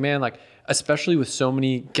it's just like, man, like, especially with so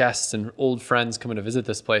many guests and old friends coming to visit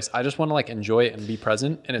this place, I just want to like enjoy it and be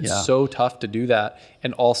present. And it's so tough to do that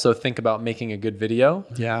and also think about making a good video.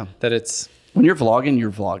 Yeah. That it's... When you're vlogging,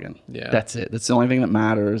 you're vlogging. Yeah. That's it. That's the only thing that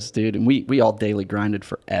matters, dude. And we all daily grinded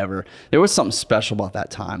forever. There was something special about that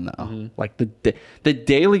time though. Like the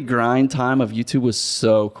daily grind time of YouTube was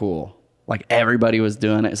so cool. Like everybody was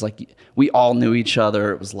doing it. It's like we all knew each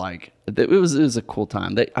other. It was like, it was a cool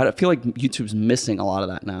time. I feel like YouTube's missing a lot of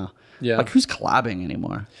that now. Yeah. Like who's collabing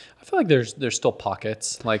anymore? I feel like there's still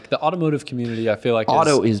pockets. Like the automotive community, I feel like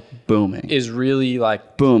auto is booming. Is really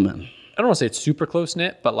like booming. I don't want to say it's super close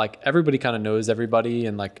knit, but like everybody kind of knows everybody,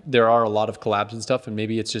 and like there are a lot of collabs and stuff, and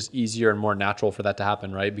maybe it's just easier and more natural for that to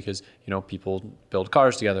happen, right? Because people build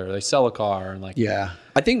cars together, or they sell a car, and like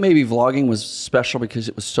I think maybe vlogging was special because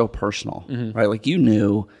it was so personal, right? Like you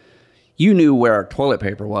knew where our toilet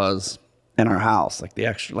paper was in our house, like the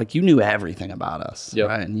extra, like you knew everything about us,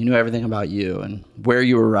 right? And you knew everything about you and where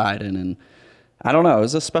you were riding, and I don't know, it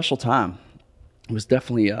was a special time. It was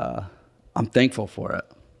definitely I'm thankful for it.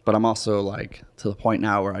 But I'm also like to the point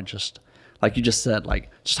now where I just, like you just said, like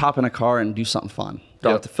just hop in a car and do something fun.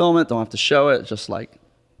 Don't have to film it. Don't have to show it. Just like,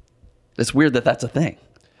 it's weird that that's a thing.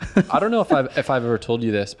 I don't know if I've ever told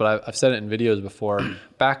you this, but I've said it in videos before.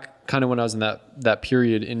 Back kind of when I was in that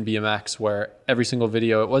period in BMX where every single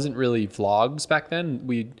video, it wasn't really vlogs back then.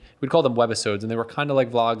 We'd call them webisodes, and they were kind of like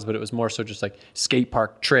vlogs, but it was more so just like skate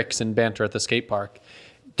park tricks and banter at the skate park.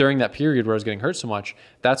 During that period where I was getting hurt so much,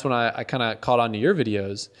 that's when I kind of caught on to your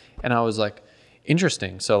videos, and I was like,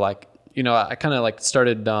 interesting. So like, I kind of like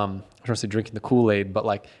started, I don't want to say drinking the Kool-Aid, but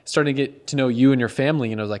like starting to get to know you and your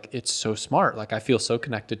family. And I was like, it's so smart. Like I feel so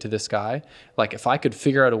connected to this guy. Like if I could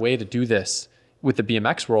figure out a way to do this with the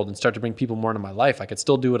BMX world and start to bring people more into my life, I could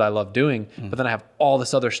still do what I love doing, but then I have all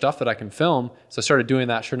this other stuff that I can film. So I started doing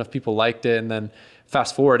that. Sure enough, people liked it. And then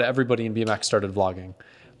fast forward, everybody in BMX started vlogging.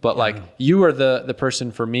 But like you were the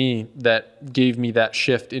person for me that gave me that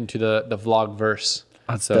shift into the vlog verse.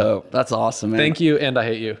 That's dope. That's awesome, man. Thank you, and I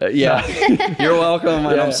hate you. You're welcome,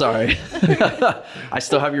 and I'm sorry. I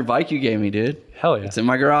still have your bike you gave me, dude. Hell yeah. It's in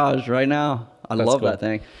my garage right now. I love that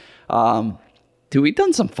thing. Dude, we've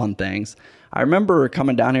done some fun things. I remember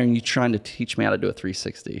coming down here and you trying to teach me how to do a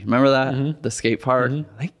 360. Remember that? The skate park?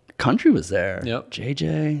 I think Country was there. Yep.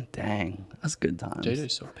 JJ, dang, that's good times.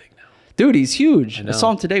 JJ's so big now. Dude, he's huge. I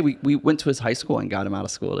saw him today. We went to his high school and got him out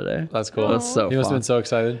of school today. That's cool. That's so fun. He must have been so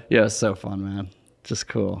excited. Yeah, it's so fun, man. Just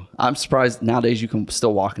cool. I'm surprised nowadays you can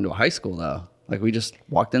still walk into a high school, though. Like, we just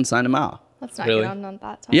walked in, signed him out. Let's not get on that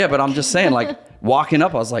topic. Yeah, but I'm just saying, like, walking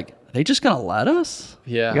up, I was like, are they just going to let us?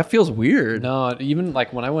 Yeah. Like, that feels weird. No, even,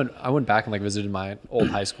 like, when I went back and, like, visited my old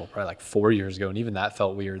high school probably, like, 4 years ago, and even that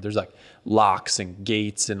felt weird. There's, like, locks and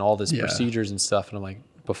gates and all this procedures and stuff, and I'm like,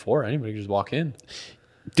 before, anybody could just walk in.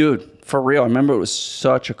 Dude, for real, I remember it was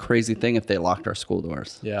such a crazy thing if they locked our school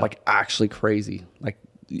doors. Yeah. Like, actually crazy. Like,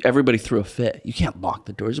 everybody threw a fit. You can't lock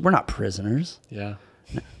the doors. We're not prisoners. Yeah.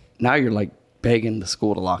 Now you're, like, begging the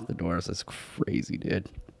school to lock the doors. That's crazy, dude.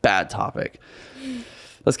 Bad topic.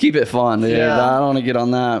 Let's keep it fun, dude. Yeah. I don't want to get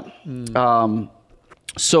on that.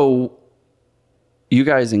 So, you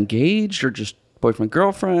guys engaged or just boyfriend,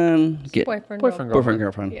 girlfriend? Boyfriend,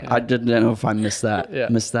 girlfriend. Yeah. I didn't know if I missed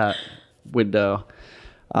that. Missed that window.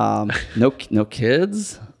 No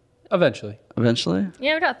kids? Eventually.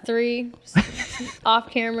 Yeah, we got 3 off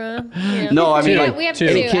camera. No, I mean, like, we have two.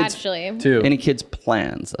 2 Kids, actually. 2. Any kids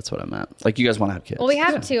plans? That's what I meant. Like, you guys want to have kids? Well, we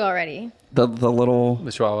have 2 already. The little...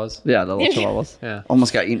 The chihuahuas. Yeah, the little chihuahuas. Yeah.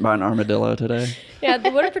 Almost got eaten by an armadillo today. Yeah, they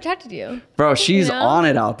would have protected you. Bro, she's on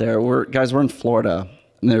it out there. We're in Florida,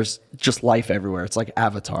 and there's just life everywhere. It's like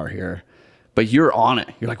Avatar here. But you're on it.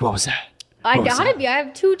 You're like, what was that? I gotta be. I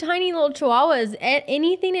have 2 tiny little chihuahuas.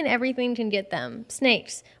 Anything and everything can get them.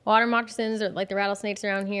 Snakes, water moccasins, or like the rattlesnakes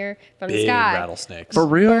around here from the sky. Rattlesnakes. For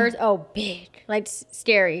real? Birds. Oh, big. like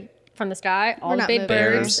scary from the sky. All the not big moving.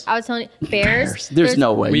 birds. Bears. I was telling you, bears. There's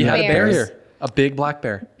no way. We you had a bear bears. here. A big black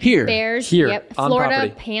bear. Here. Bears. Here, Yep. on Florida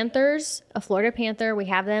property. Panthers. A Florida Panther. We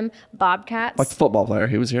have them. Bobcats. Like the football player.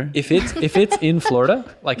 He was here. If it's in Florida,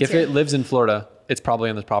 like if it lives in Florida, it's probably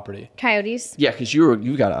on this property. Coyotes. Yeah, because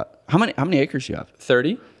you got how many acres you have?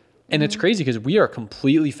 30. And it's crazy because we are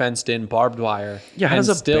completely fenced in, barbed wire. Yeah, how and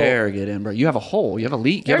does a bear get in, bro? You have a hole. You have a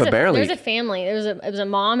leak. You have a bear leak. There's a family. It was a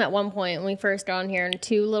mom at one point when we first got on here, and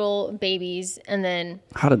 2 little babies, and then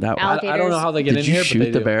How did that work? alligators. I don't know how they get Did in you here. shoot but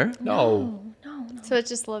they the do. bear? No. So it's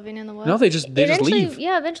just living in the woods. No, they just Eventually, leave.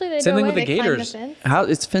 yeah, eventually they Same go thing away. with the They climb gators. fence. How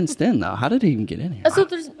it's fenced in though? How did he even get in here? So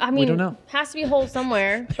there's, I mean, don't know. has to be a hole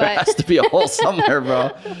somewhere, There but has to be a hole somewhere,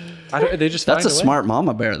 bro. They just That's a find way. smart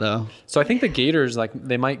mama bear though. So I think the gators, like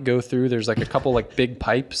they might go through, there's like a couple like big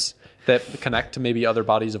pipes that connect to maybe other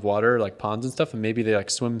bodies of water, like ponds and stuff, and maybe they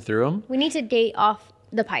like swim through them. we need to gate off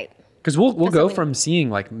the pipe. Because we'll That's go what we from seeing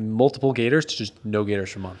like multiple gators to just no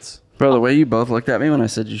gators for months. Bro, the way you both looked at me when I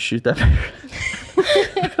said you shoot that bear.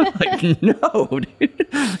 Like, no, dude.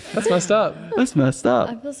 That's messed up. That's messed I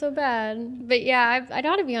up. feel so bad, but yeah, I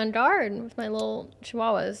got to be on guard with my little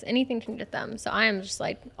chihuahuas. Anything can get them, so I am just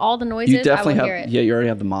like all the noises. You definitely I will have, hear it. yeah, you already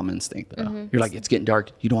have the mom instinct though. You're like, it's getting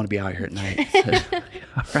dark. You don't want to be out here at night.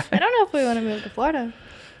 I don't know if we want to move to Florida.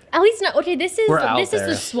 At least not. Okay, this is We're out this is there.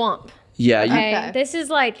 the swamp. Yeah, you, Okay, Okay. this is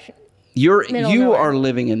like you Middle of nowhere. are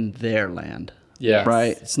living in their land, Yeah.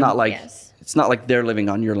 right? It's not like Yes. it's not like they're living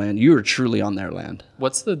on your land. You are truly on their land.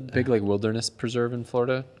 What's the big like wilderness preserve in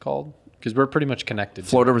Florida called? Because we're pretty much connected.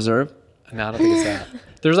 Florida Reserve. No, I don't think it's that.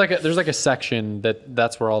 There's like a section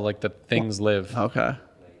that's where all like the things live. Okay.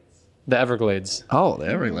 The Everglades. Oh, the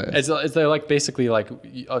Everglades. It's they're like basically like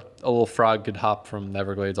a little frog could hop from the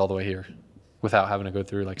Everglades all the way here without having to go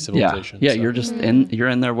through like Yeah, civilization. yeah. So, You're just you're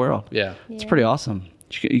in their world. yeah. It's pretty awesome.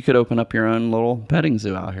 You could open up your own little petting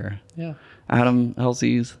zoo out here. Yeah.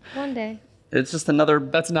 AdamLZ's. one day. It's just another.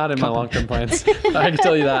 That's not in my long-term plans. I can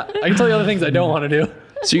tell you that. I can tell you other things I don't want to do.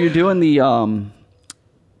 So you're doing the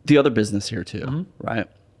other business here too, right?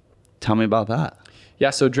 Tell me about that. Yeah,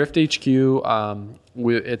 so Drift HQ,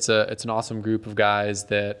 it's an awesome group of guys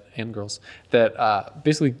and girls that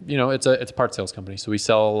basically, it's a part sales company. So we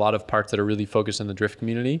sell a lot of parts that are really focused in the drift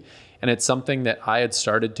community, and it's something that I had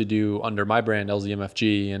started to do under my brand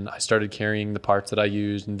LZMFG, and I started carrying the parts that I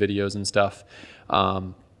used in videos and stuff.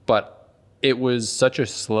 But it was such a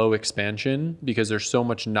slow expansion because there's so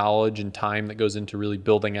much knowledge and time that goes into really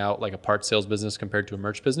building out like a part sales business compared to a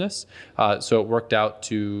merch business. So it worked out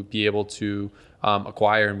to be able to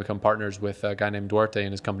acquire and become partners with a guy named Duarte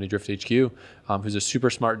and his company Drift HQ, who's a super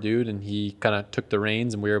smart dude. And he kind of took the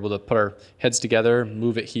reins and we were able to put our heads together,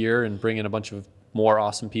 move it here and bring in a bunch of more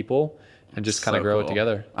awesome people and just kind of grow it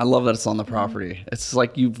together. I love that it's on the property. It's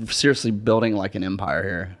like you're seriously building like an empire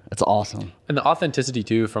here. It's awesome. And the authenticity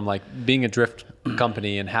too, from like being a drift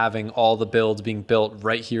company and having all the builds being built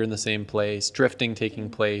right here in the same place, drifting taking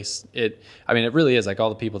place. It really is like all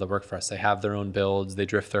the people that work for us, they have their own builds, they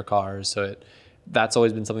drift their cars. So that's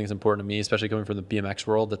always been something that's important to me, especially coming from the BMX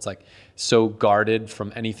world that's like so guarded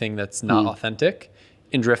from anything that's not authentic.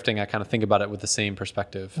 In drifting, I kind of think about it with the same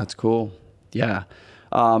perspective. That's cool. Yeah.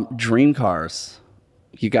 Dream cars.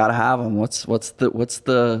 You gotta have them. What's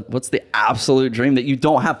the absolute dream that you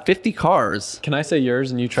don't have 50 cars? Can I say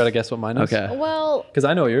yours and you try to guess what mine is? Okay. Well, Because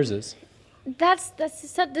I know what yours is. this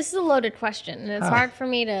is a loaded question, and it's hard for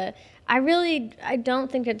me to. I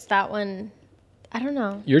don't think it's that one. I don't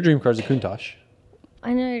know. Your dream car is a Countach.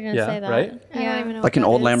 I know you're gonna Yeah, say that. right? I don't even know Like what an that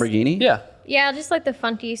old is. Lamborghini? Yeah. Yeah, just like the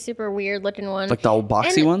funky, super weird looking one. Like the old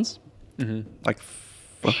boxy And- ones? Like,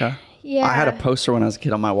 okay. Yeah. I had a poster when I was a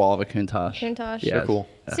kid on my wall of a Countach. Countach. Yeah. They're cool.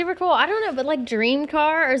 Super cool. I don't know, but like dream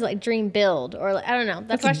car or is it like dream build or like, I don't know.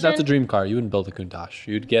 That's a dream car. You wouldn't build a Countach.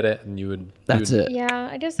 You'd get it and you would. That's it. Yeah,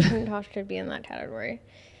 I guess the Countach should be in that category.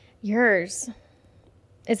 Yours.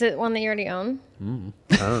 Is it one that you already own?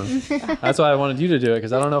 I don't know. That's why I wanted you to do it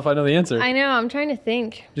because I don't know if I know the answer. I know. I'm trying to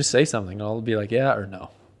think. Just say something and I'll be like, yeah or no.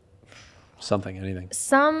 Something, anything.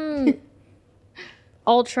 Some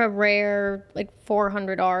ultra rare, like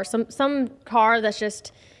 400R. Some car that's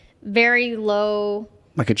just very low.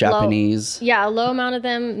 Like a Japanese. Yeah, a low amount of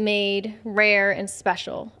them made rare and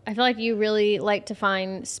special. I feel like you really like to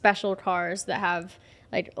find special cars that have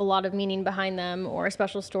like a lot of meaning behind them or a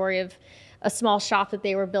special story of a small shop that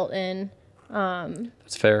they were built in.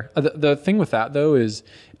 That's fair. The thing with that though is,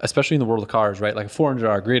 especially in the world of cars, right? Like a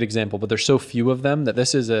 400R, great example, but there's so few of them that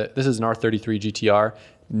this is an R33 GTR,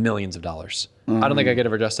 millions of dollars. I don't think I could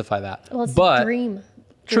ever justify that. Well, it's but a dream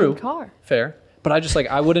true, car. fair. but I just like,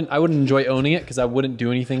 I wouldn't enjoy owning it because I wouldn't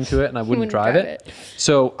do anything to it and I wouldn't drive it.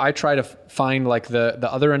 So I try to find like the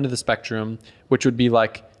other end of the spectrum, which would be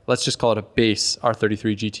like, let's just call it a base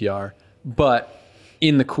R33 GTR, but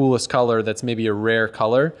in the coolest color that's maybe a rare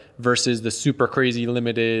color versus the super crazy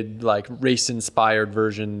limited, like race inspired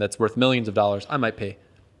version that's worth millions of dollars. I might pay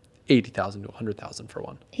 $80,000 to $100,000 for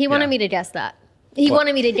one. He wanted me to guess that. He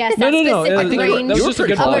wanted me to guess that specific range that was just a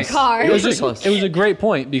good of point. a car. It was a great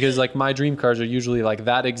point because like my dream cars are usually like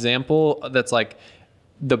that example that's like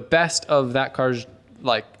the best of that car's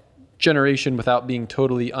like generation without being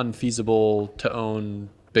totally unfeasible to own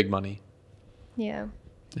big money. Yeah.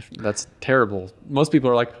 That's terrible. Most people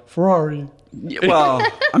are like Ferrari. Well,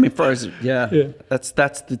 I mean, Ferraris, yeah. That's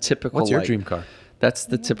the typical. What's your like, dream car? That's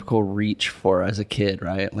the typical reach for as a kid,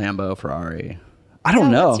 right? Lambo, Ferrari. I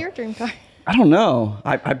don't know. What's your dream car? I don't know.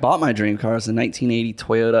 I bought my dream car. It's a 1980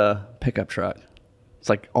 Toyota pickup truck. It's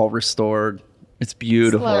like all restored. It's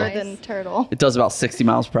beautiful. Slower than turtle. It does about 60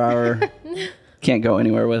 miles per hour. Can't go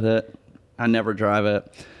anywhere with it. I never drive it.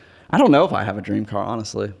 I don't know if I have a dream car,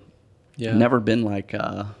 honestly. Yeah. Never been like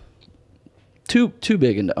too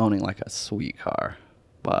big into owning like a sweet car.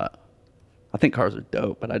 But I think cars are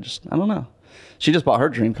dope, but I don't know. She just bought her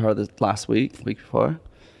dream car this last week before.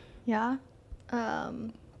 Yeah.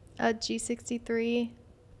 A G63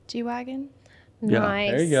 G-Wagon. Yeah.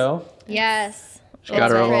 Nice. There you go. Yes. She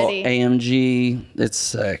got her That's little pretty. AMG. It's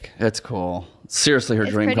sick. It's cool. Seriously, her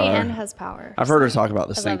It's dream pretty car. and has power. I've heard her talk about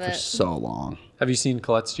this I thing love for it. so long. Have you seen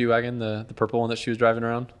Colette's G-Wagon, the purple one that she was driving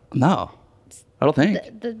around? No, I don't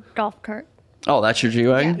think. The golf cart. Oh, that's your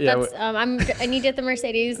G-Wagon? Yeah, That's I need to get the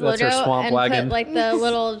Mercedes That's her logo swamp and wagon. put like the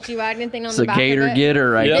little G-Wagon thing on It's the a back gator of it.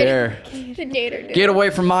 getter right Yep. there. The gator. Get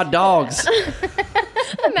away from my dogs.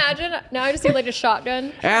 Imagine now I just see like a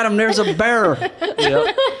shotgun. Adam, there's a bear.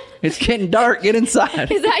 Yep. It's getting dark. Get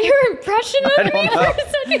inside. Is that your impression of I me don't for know.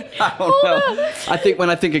 a second? I don't know. I think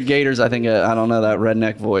when I think of gators, I think of, I don't know, that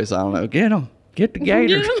redneck voice. I don't know. Get them. Get the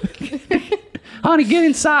gator. Honey, get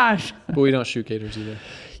inside. But we don't shoot gators either.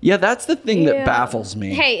 Yeah, that's the thing that Yeah. baffles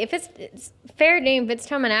me. Hey, if it's fair game, if it's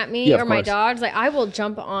coming at me Yeah, of or my course. dogs, like I will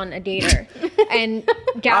jump on a gator and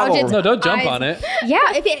gouge will- its No, don't jump eyes. on it. Yeah,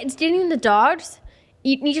 if it's getting the dogs,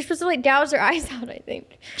 you're supposed to like gouge their eyes out. I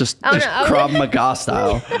think. Just I don't know. Krav Maga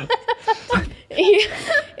style.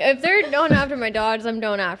 If they're going after my dogs, I'm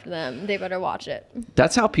going after them. They better watch it.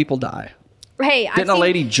 That's how people die. Hey, I've Didn't a seen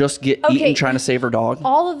lady just get Okay. eaten trying to save her dog?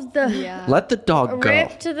 all of the Yeah. Let the dog go.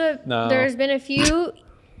 rip to the. No. There's been a few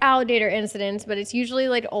alligator incidents, but it's usually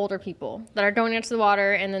like older people that are going into the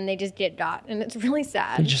water and then they just get got, and it's really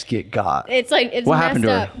sad. They just get got. It's like it's What messed happened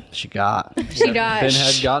to up. her? She got. She died. Ben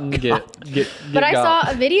had gotten get But I got.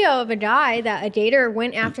 saw a video of a guy that a gator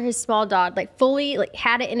went after his small dog, like fully like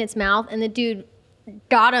had it in its mouth, and the dude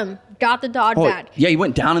got the dog Oh, bad. yeah, he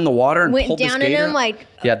went down in the water and Went pulled down this in gator. him, like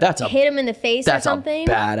yeah, that's a hit him in the face or that's a something.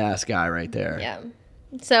 badass guy right there. Yeah.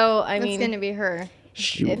 So I That's mean, gonna be her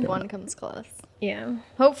Shoot. if one comes close. yeah.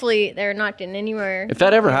 Hopefully they're not getting anywhere. If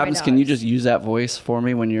that ever near my happens, can you dogs. just use that voice for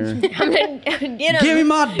me when you're I'm gonna get him. give me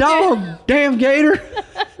my dog, damn gator?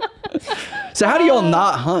 So how do y'all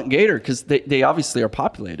not hunt gator? Because they obviously are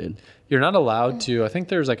populated. You're not allowed to. I think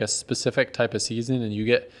there's like a specific type of season, and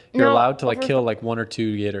you're No, allowed to like over- kill like 1 or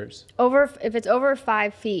 2 gators. If it's over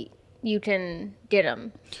 5 feet, you can get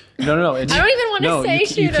them. No. It's, I don't even wanna no, say you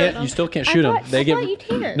shoot can't. 'em. You still can't I shoot them. thought- I thought you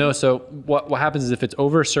can. No. So what happens is if it's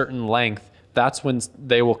over a certain length, that's when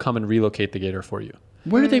they will come and relocate the gator for you.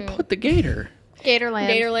 Where do they put the gator? Gatorland.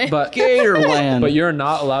 Gatorland. But Gatorland. but you're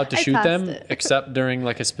not allowed to I shoot passed them it. except during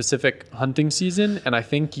like a specific hunting season. And I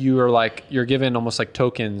think you're given almost like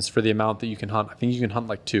tokens for the amount that you can hunt. I think you can hunt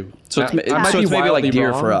like 2. So it's, I might so be it's maybe like wildly deer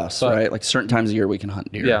wrong, for us, but- right? Like certain times of year we can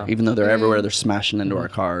hunt deer. Yeah. Even though they're everywhere, they're smashing into our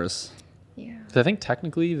cars. yeah. I think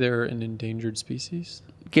technically they're an endangered species.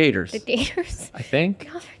 Gators. The gators. I think.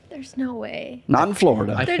 God, there's no way. Not in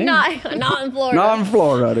Florida. I They're think. not in Florida. Not in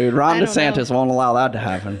Florida, dude. Ron I don't DeSantis know. won't allow that to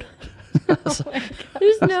happen.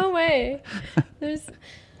 There's no way. There's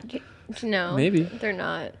no. Maybe. They're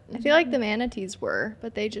not. I feel like the manatees were,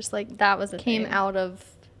 but they just like That was a came thing. out of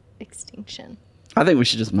extinction. I think we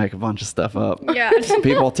should just make a bunch of stuff up. Yeah.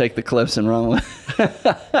 People take the clips and run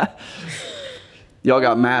with. Y'all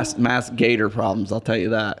got mass gator problems. I'll tell you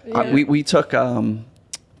that. Yeah. We took a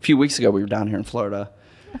few weeks ago. We were down here in Florida.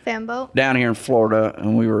 A fan boat. Down here in Florida,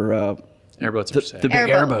 and we were Airboats the, are safe. the big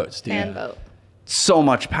airboats, dude. Fan boat. So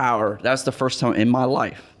much power. That's the first time in my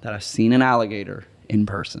life that I've seen an alligator in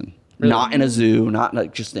person. Not in a zoo, not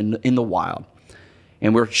like just in the wild.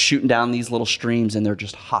 And we're shooting down these little streams, and they're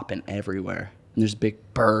just hopping everywhere. And there's big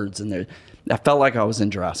birds, and I felt like I was in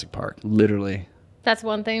Jurassic Park, literally. That's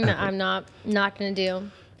one thing that I'm not going to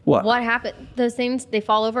do. What? What happened? Those things, they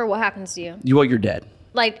fall over. What happens to you? You're dead.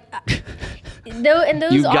 Like, and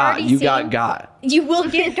those You already got. You will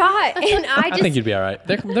get got. And I think you'd be all right.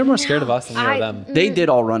 They're more scared of us than we are them. They did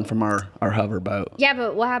all run from our hover boat. Yeah,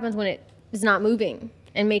 but what happens when it is not moving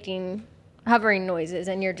and making hovering noises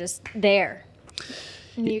and you're just there?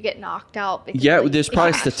 And you get knocked out. Because Yeah, there's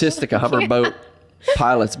probably a statistic of hover boat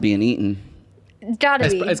pilots being eaten. It's gotta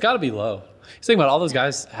be. It's got to be low. Think about it, all those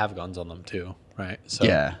guys have guns on them too, right? So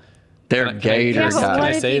Yeah. They're gator Yeah, but Can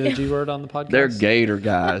I guys. say the G word on the podcast? They're gator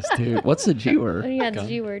guys, dude. What's the G Oh, word? yeah, the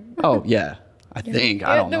G word. Oh, yeah. I think.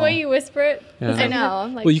 I don't The know. way you whisper it. Yeah. I know.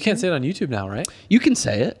 I'm like, Well, you can't say it on YouTube now, right? You can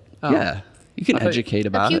say it. Oh. Yeah. You can I thought- educate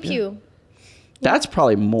about Pew it. yeah. pew. That's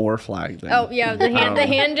probably more flag than Oh yeah, the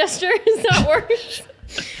hand gesture is not worse.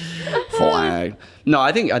 flag. No,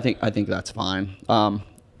 I think that's fine.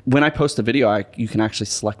 When I post a video, you can actually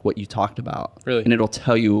select what you talked about. Really? And it'll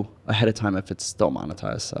tell you ahead of time if it's still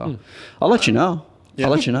monetized. So I'll let you know. I'll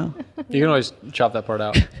let you know. You can always chop that part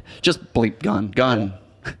out. Just bleep gun.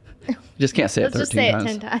 Just can't say it let's 13 just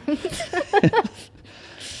say times. it 10 times.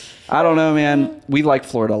 I don't know, man. We like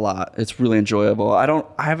Florida a lot. It's really enjoyable.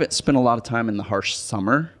 I haven't spent a lot of time in the harsh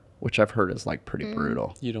summer, which I've heard is like pretty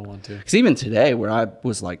brutal. You don't want to. Because even today, where I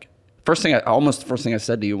was like, first thing I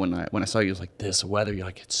said to you when I saw you was like, this weather, you're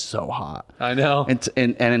like, it's so hot. I know.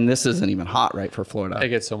 And this isn't even hot, right, for Florida. It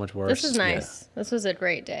gets so much worse. This is nice. This was a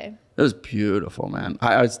great day. It was beautiful, man.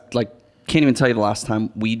 I was like, can't even tell you the last time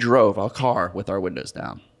we drove a car with our windows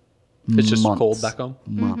down. It's just Months. cold back home.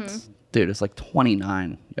 Months. Dude, it's like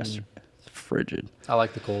 29 yesterday. It's frigid. I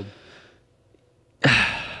like the cold.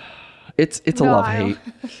 It's a No, love-hate.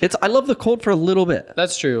 I love the cold for a little bit.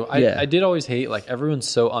 That's true. Yeah. I did always hate, like, everyone's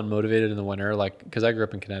so unmotivated in the winter, like, because I grew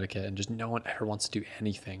up in Connecticut and just no one ever wants to do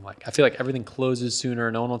anything. Like, I feel like everything closes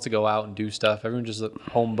sooner. No one wants to go out and do stuff. Everyone's just a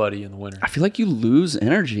homebody in the winter. I feel like you lose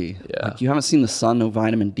energy. Yeah. Like you haven't seen the sun, no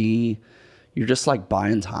vitamin D. You're just like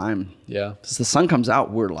buying time. Yeah. As the sun comes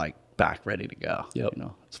out, we're like back ready to go. Yep. You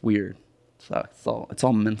know, it's weird. So it's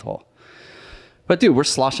all mental. But dude, we're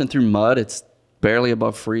sloshing through mud. It's barely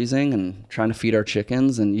above freezing and trying to feed our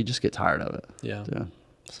chickens, and you just get tired of it. Yeah. Dude.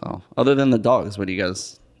 So other than the dogs, what do you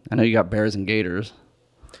guys? I know you got bears and gators.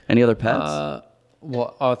 Any other pets?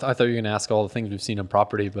 Well, I thought you were going to ask all the things we've seen on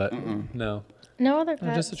property, but no. No other No,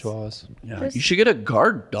 pets. just the chihuahuas. Yeah. You should get a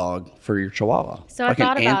guard dog for your chihuahua. So I like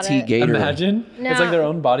thought an about it. anti-gator. Imagine. No. It's like their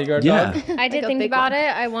own bodyguard Yeah. dog. I did a think big about one. it.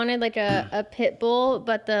 I wanted like a pit bull,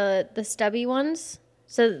 but the stubby ones.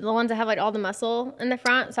 So the ones that have like all the muscle in the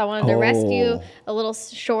front. So I wanted to rescue Oh. a little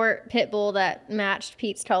short pit bull that matched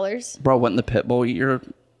Pete's colors. Bro, wouldn't the pit bull eat your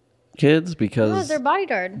kids? Oh, Because they're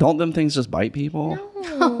bodyguard. don't them things just bite people?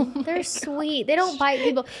 No, they're sweet. They don't bite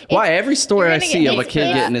people. Why? It's Every story you're I gonna see get- of a it's- kid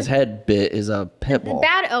it's getting his head bit is a pit bull.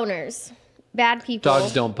 bad owners, bad people.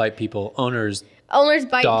 Dogs don't bite people. Owners, Owners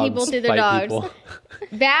bite dogs people through their bite dogs. people.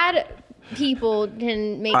 Bad people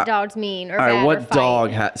can make dogs mean or All bad right, or what fight.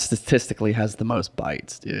 dog statistically has the most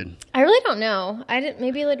bites, dude? I really don't know. I didn't.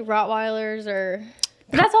 Maybe like Rottweilers or.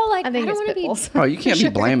 But that's all. Like I think don't it's wanna pit bulls. Bro, you can't be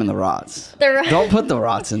blaming the rots. The Don't put the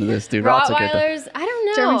rots into this, dude. Rots are good. Rottweilers. I don't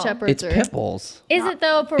know. German Shepherds. It's pit bulls. Is it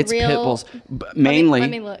though for It's real? pit bulls. Mainly, let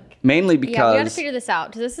me look. mainly Yeah, we got to because figure this out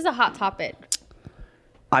because this is a hot topic.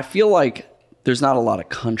 I feel like there's not a lot of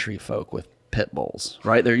country folk with pit bulls,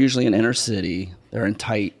 right? They're usually in inner city. They're in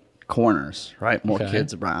tight corners, right? More Okay.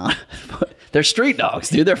 kids around. But they're street dogs,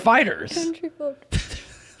 dude. They're fighters. Country folk.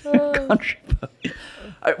 Country folk.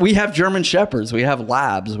 We have German Shepherds. We have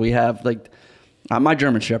Labs. We have like my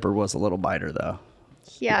German Shepherd was a little biter though.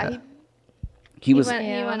 Yeah, He was he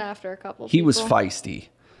Yeah. went after a couple. he was people. feisty.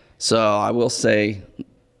 So I will say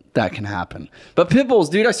that can happen. But pit bulls,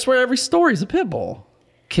 dude, I swear every story is a pit bull.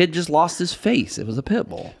 Kid just lost his face. It was a pit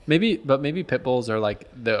bull. maybe pit bulls are like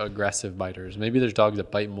the aggressive biters. Maybe there's dogs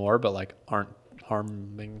that bite more, but like aren't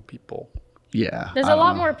harming people. Yeah. There's I a don't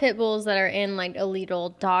lot know. more pit bulls that are in like illegal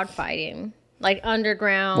dog fighting, like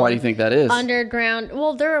underground. Why do you think that is? Underground.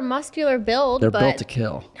 Well, they're a muscular build, They're but built to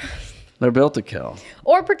kill. They're built to kill.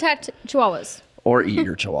 or protect chihuahuas. Or eat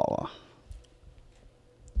your chihuahua.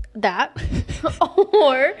 That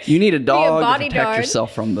or You need a dog to bodyguard. protect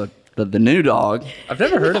yourself from the new dog. I've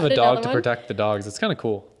never heard of a Another dog to one? protect the dogs. It's kind of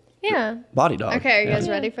cool. yeah. Body dog. Okay, are you guys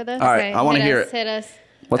ready for this? All right, I want to Hit hear us, it. Hit us.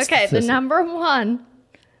 What's Okay, the statistic? number one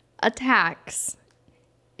attacks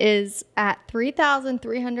is at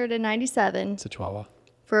 3,397 It's a chihuahua.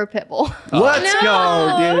 for a pit bull. Let's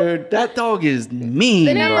No. go, dude. That dog is mean,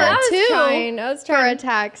 The bro. number I was two trying. I was for trying.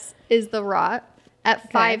 attacks is the rot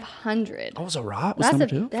at 500. That was a rot. Was That's number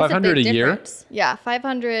two? that's 500 big a year? difference. Yeah,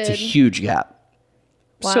 500. It's a huge gap.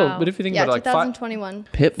 So, Wow. but if you think Yeah, about it, like 2021.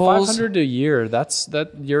 Pit bulls. 500 a year,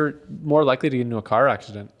 that you're more likely to get into a car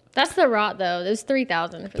accident. That's the rot though. It was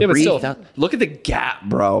 3,000. Yeah, but still, 3,000. Look at the gap,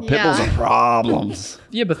 bro. Pit bulls Yeah. are problems.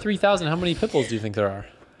 yeah, but 3,000. How many pit bulls do you think there are?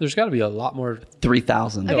 There's got to be a lot more.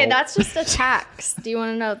 3,000. Okay, that's just attacks. Do you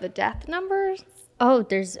want to know the death numbers? Oh,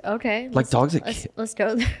 there's okay. Like dogs that Let's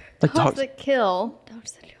go there. like Dogs dogs. that kill.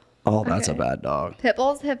 Dogs that kill. Oh, that's a Okay. bad dog. Pit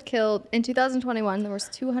bulls have killed in 2021. There was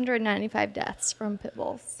 295 deaths from pit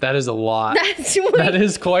bulls. That is a lot. That's That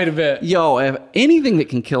is quite a bit. Yo, if anything that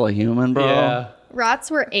can kill a human, bro. Yeah.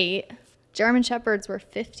 Rats were 8. German shepherds were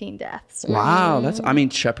 15 deaths. Wow, I mean,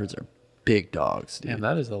 shepherds are big dogs, dude. Damn,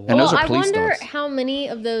 that is a lot. And those Well, are I police wonder dogs. how many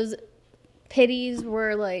of those pitties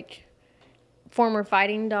were like former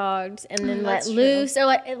fighting dogs and then let That's true. loose or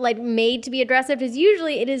like made to be aggressive, because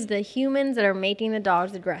usually it is the humans that are making the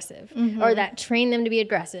dogs aggressive or that train them to be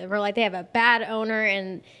aggressive, or like they have a bad owner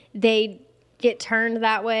and they get turned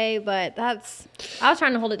that way. But I was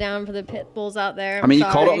trying to hold it down for the pit bulls out there. I mean, you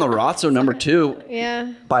called it sorry. on the rot, so number 2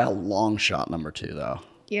 Yeah, by a long shot. Number 2 though.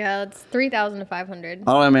 yeah, it's 3,000 to 500.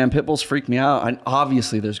 Oh man, pit bulls freak me out. And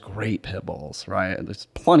obviously, there's great pit bulls, right? There's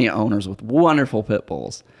plenty of owners with wonderful pit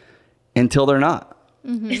bulls, until they're not.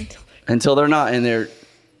 Until they're not, and they're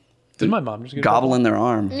Did my mom just get gobbling their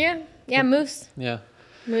arm. Yeah, moose. Yeah.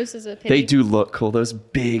 Moose is a pitty. They do look cool. Those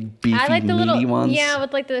big, beefy, I like the meaty little ones. Yeah,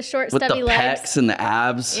 with like the short, with stubby the legs. pecs and the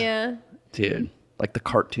abs. Yeah. Dude, like the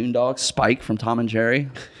cartoon dog Spike from Tom and Jerry.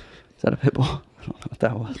 Is that a pit bull? I don't know what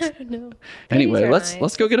that was. No. Anyway, Pitties are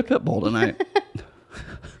let's go get a pit bull tonight.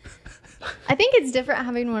 I think it's different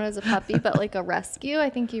having one as a puppy, but like a rescue,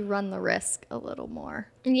 I think you run the risk a little more.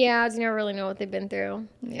 Yeah, you never really know what they've been through.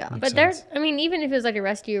 Yeah. But there's, I mean, even if it was like a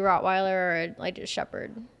rescue Rottweiler or like a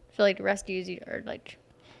Shepherd, I feel like the rescues you'd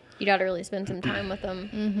have to really spend some time with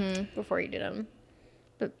them before you did them.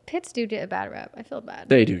 But pits do get a bad rep. I feel bad.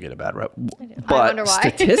 They do get a bad rep. I But wonder why.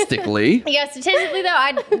 statistically, Yeah, statistically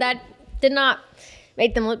though, that did not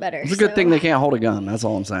make them look better. it's a good thing they can't hold a gun. That's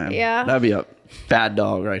all I'm saying. Yeah. That'd be a bad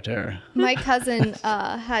dog right there. My cousin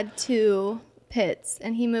had 2 pits,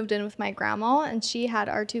 and he moved in with my grandma, and she had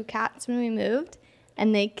our 2 cats when we moved,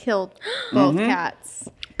 and they killed both cats.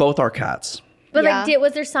 Both are cats. But Yeah. like,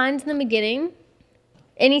 was there signs in the beginning?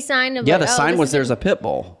 Any sign of Yeah, like, the oh, sign this was is there's a pit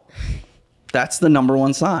bull. That's the number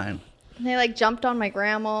 1 sign. And they like jumped on my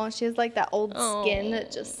grandma. She has like that old skin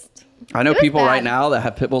that just. I know It was people right bad. now that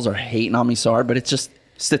have pit bulls are hating on me so hard, but it's just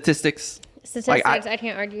statistics. statistics? Like, I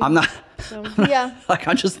can't argue. I'm not So. Yeah. like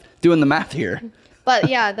I'm just doing the math here. But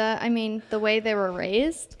yeah, the way they were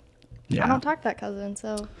raised. Yeah. I don't talk to that cousin,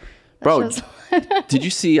 so. that Bro, shows- did you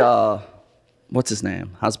see what's his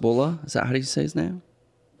name? Hasbullah? Is that how do you say his name?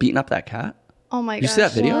 Beating up that cat? Oh my You gosh. see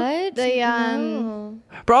that video? What?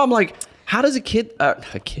 The Bro, I'm like, how does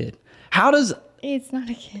how does It's not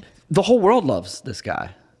a kid. the whole world loves this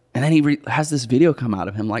guy? And then he has this video come out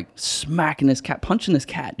of him like smacking this cat, punching this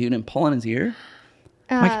cat, dude, and pulling his ear.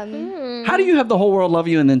 How do you have the whole world love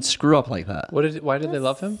you and then screw up like that? Why did they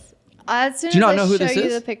love him? As soon Do you as not I know who show this you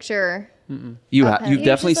is? the picture, You've He was definitely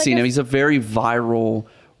just like seen a- him. He's a very viral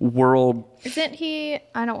world. isn't he?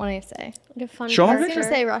 I don't want to say. Like a fun Show 'em I a was picture.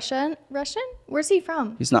 gonna say Russian. Russian? Where's he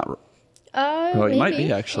from? He's not. Oh, He might be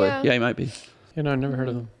maybe. actually. Yeah, he might be. You know, I've never heard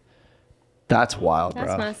of him. That's wild, That's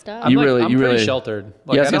bro. messed up. I'm You like, really- I'm you pretty really- sheltered.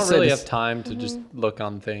 Like, Yeah, I was I gonna don't say really this- have time to just look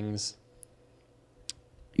on things.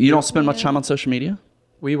 You don't spend much time on social media?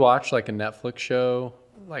 We watch like a Netflix show,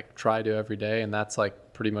 like try to every day, and that's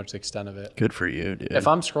like pretty much the extent of it. Good for you, dude. If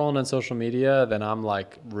I'm scrolling on social media, then I'm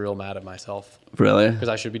like real mad at myself Really? because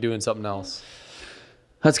I should be doing something else.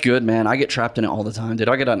 That's good, man. I get trapped in it all the time. Dude,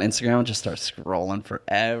 I get on Instagram and just start scrolling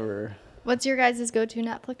forever. What's your guys' go-to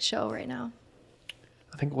Netflix show right now?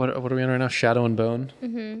 I think what are we on right now? Shadow and Bone.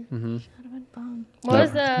 What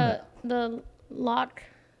was the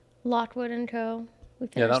Lockwood and Co? We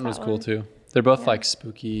Yeah, that finished one was cool too. They're both like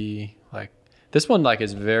spooky. Like this one, like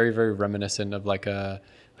is very very reminiscent of like a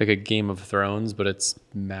Game of Thrones, but it's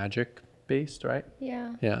magic based, right?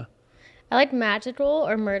 Yeah, Yeah. I like magical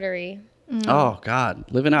or murdery. Oh, God.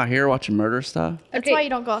 Living out here watching murder stuff? That's Okay. why you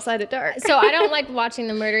don't go outside at dark. So I don't like watching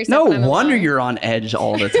the murdery stuff. No when I'm wonder alone. you're on edge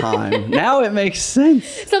all the time. Now it makes sense.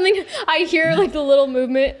 Something I hear like the little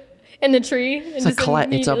movement in the tree. And It's a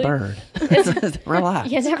Colette. It's a bird. Relax.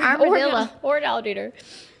 Yes, an armadillo. or an alligator.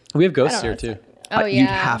 We have ghosts I don't here know, too. Oh yeah, You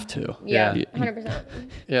have to. Yeah, Yeah. 100%.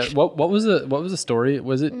 Yeah. What was the story?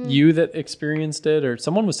 Was it you that experienced it, or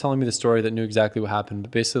someone was telling me the story that knew exactly what happened?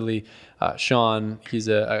 But basically, Sean, he's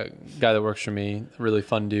a guy that works for me, a really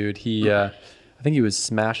fun dude. He, I think he was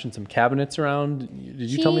smashing some cabinets around. Did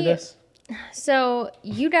you tell me this? So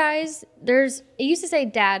you guys, it used to say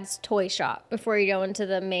Dad's Toy Shop before you go into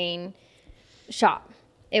the main shop.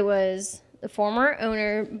 It was the former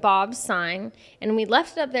owner, Bob's sign, and we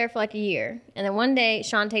left it up there for like a year. And then one day,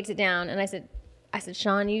 Sean takes it down, and I said,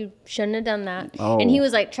 Sean, you shouldn't have done that. Oh. And he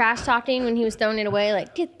was like trash talking when he was throwing it away,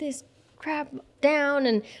 like, get this crap down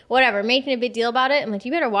and whatever, making a big deal about it. I'm like,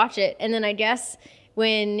 you better watch it. And then I guess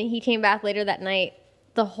when he came back later that night,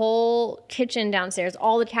 the whole kitchen downstairs,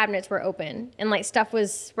 all the cabinets were open and like stuff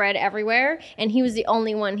was spread everywhere. And he was the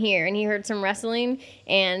only one here. And he heard some wrestling,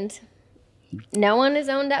 and no one has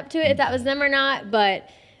owned up to it if that was them or not. But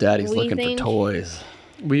Daddy's looking for toys.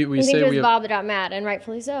 We think say it was we have, Bob that got mad, and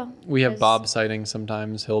rightfully so. we have Bob sightings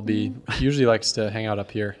sometimes. He usually likes to hang out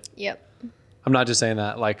up here. Yep. I'm not just saying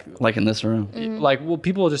that. Like in this room. Like, well,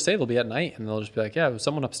 people will just say they'll be at night and they'll just be like, yeah, was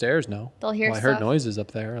someone upstairs? No. They'll hear I heard stuff. noises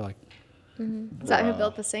up there. Like, Is that who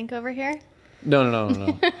built the sink over here? no.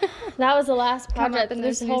 That was the last Come up project. and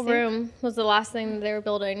This there's a whole new sink? room was the last thing they were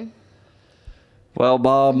building. Well,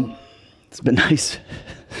 Bob, it's been nice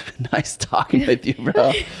talking with you,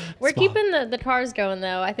 bro. We're keeping the cars going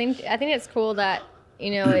though. I think it's cool that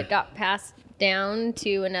it got passed down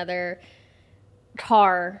to another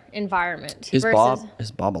car environment. Is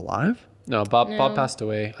Bob alive? No, Bob No. passed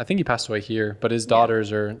away. I think he passed away here, but his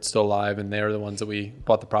daughters are still alive, and they're the ones that we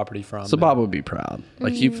bought the property from. So Bob would be proud.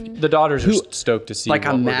 Like The daughters are stoked to see. like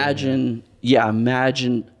what we're doing here.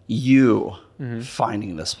 imagine you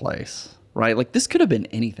finding this place, right? Like this could have been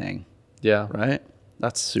anything, Yeah. right?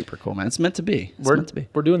 That's super cool, man. It's meant to be. It's meant to be.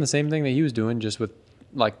 We're doing the same thing that he was doing, just with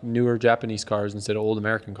like newer Japanese cars instead of old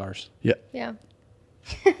American cars. Yeah. Yeah.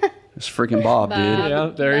 It's freaking Bob, dude.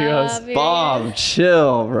 Yeah, there he goes. Bob, Bob,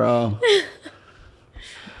 chill, bro. You've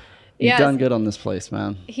Yes. done good on this place,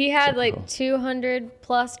 man. He had So like cool. 200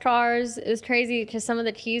 plus cars. It was crazy because some of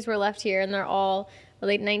the keys were left here, and they're all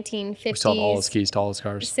late 1950s. We sold all his keys to all his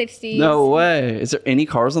cars. 60s. No way. Is there any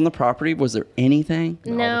cars on the property? Was there anything?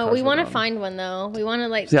 No, cars we were want to gone. find one though. We want to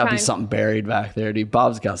like There's gotta try be something buried back there, dude.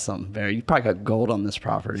 Bob's got something buried. You probably got gold on this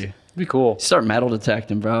property. It'd be cool. Start metal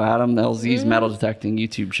detecting, bro. AdamLZ's metal detecting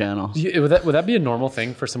YouTube channel. Would that be a normal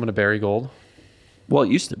thing for someone to bury gold? Well, it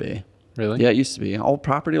used to be. Really? Yeah, it used to be. Old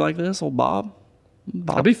property like this, old Bob.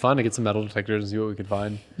 It'd be fun to get some metal detectors and see what we could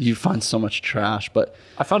find. You find so much trash, but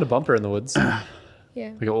I found a bumper in the woods, like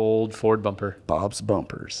Yeah. an old Ford bumper. Bob's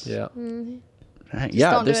bumpers. Yeah. Right, Just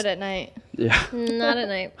don't do this- it at night. Yeah. Not at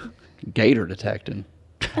night. Gator detecting.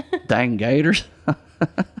 Dang gators.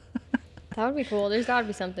 That would be cool. There's got to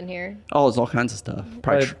be something here. Oh, there's all kinds of stuff.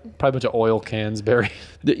 Probably Probably a bunch of oil cans buried.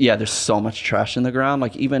 Yeah, there's so much trash in the ground.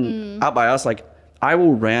 Like even out by us, like I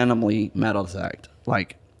will randomly metal detect.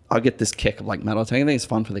 Like I'll get this kick of like metal detecting. I think it's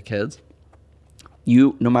fun for the kids.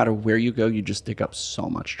 No matter where you go, you just dig up so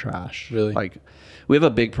much trash. Really? Like we have a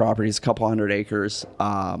big property. It's a couple hundred acres.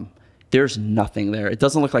 There's nothing there. It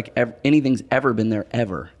doesn't look like anything's ever been there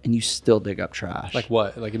ever. And you still dig up trash. Like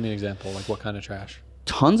what? Like give me an example. Like what kind of trash?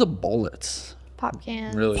 Tons of bullets. Pop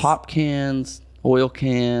cans. Really? Pop cans, oil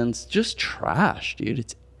cans, just trash, dude.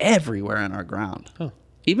 It's everywhere in our ground. Huh.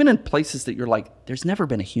 Even in places that you're like, there's never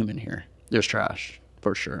been a human here. There's trash,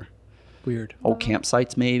 for sure. Weird. Old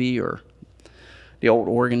campsites, maybe, or the old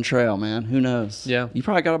Oregon Trail, man. Who knows? Yeah. You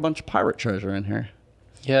probably got a bunch of pirate treasure in here.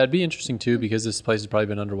 Yeah, it'd be interesting too because this place has probably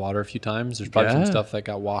been underwater a few times. There's probably some Yeah. stuff that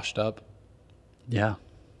got washed up. Yeah.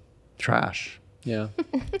 Trash. Yeah.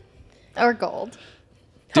 Or gold.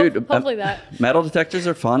 Dude, Hopefully that. metal detectors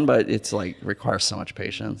are fun, but it's like requires so much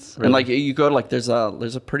patience. Really? And like you go to like there's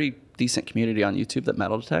a pretty decent community on YouTube that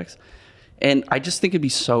metal detects, and I just think it'd be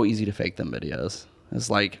so easy to fake them videos. It's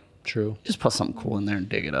like True. just put something cool in there and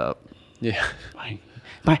dig it up. Yeah.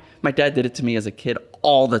 My dad did it to me as a kid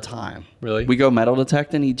all the time. Really? We go metal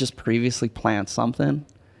detecting. He just previously planned something,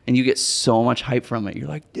 and you get so much hype from it. You're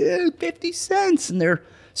like, dude, 50 cents, and they're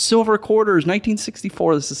silver quarters,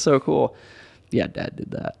 1964. This is so cool. Yeah, Dad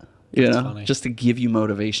did that. You That's know, funny. just to give you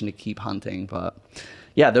motivation to keep hunting. But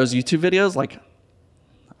yeah, those YouTube videos, like,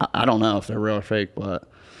 I don't know if they're real or fake, but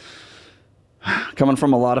coming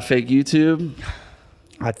from a lot of fake YouTube,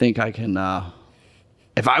 I think I can.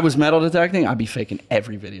 If I was metal detecting, I'd be faking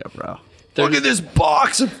every video, bro. Look at this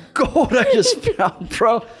box of gold I just found,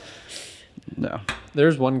 bro. No.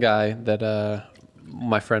 There's one guy that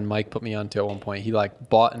my friend Mike put me onto at one point. He like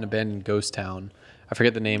bought an abandoned ghost town. I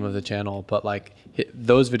forget the name of the channel, but like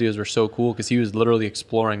those videos were so cool because he was literally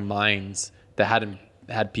exploring mines that hadn't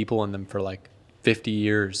had people in them for like 50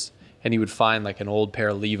 years. And he would find like an old pair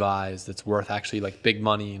of Levi's that's worth actually like big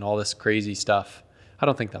money and all this crazy stuff. I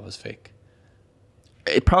don't think that was fake.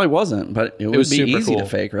 It probably wasn't, but it would was be super easy to cool.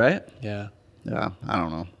 fake, right? Yeah. Yeah, I don't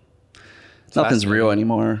know. It's Nothing's fascinating. real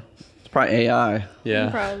anymore. probably AI. Yeah.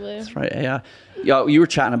 Probably. It's probably AI. Yo, you were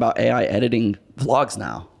chatting about AI editing vlogs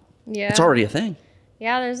now. Yeah. It's already a thing.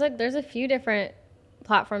 Yeah, there's a few different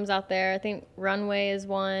platforms out there. I think Runway is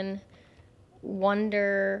one.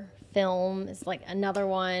 Wonder Film is like another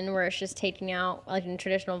one where it's just taking out like in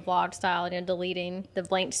traditional vlog style and deleting the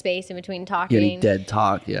blank space in between talking. Getting dead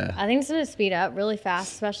talk, yeah. I think it's going to speed up really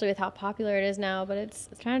fast, especially with how popular it is now. But it's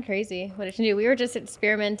kind of crazy what it can do. We were just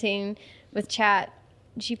experimenting with Chat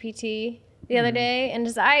GPT the other day, and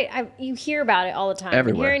just you hear about it all the time. Everywhere. I've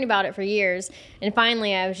been hearing about it for years, and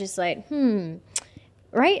finally I was just like,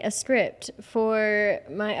 write a script for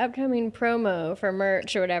my upcoming promo for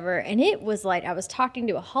merch or whatever. And it was like I was talking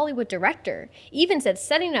to a Hollywood director. Even said,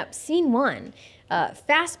 setting up scene 1,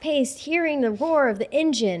 fast-paced, hearing the roar of the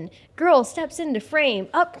engine, girl steps into frame,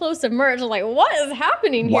 up close of merch. I was like, what is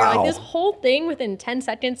happening here? Wow. Like this whole thing within 10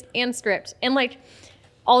 seconds and script. And like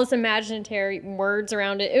all this imaginary words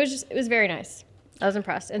around it. It was very nice. I was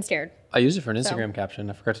impressed and scared. I used it for an Instagram caption.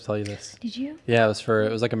 I forgot to tell you this. Did you? Yeah, it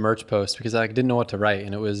was like a merch post because I didn't know what to write,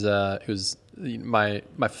 and it was my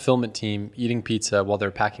fulfillment team eating pizza while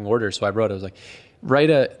they're packing orders. So I was like, write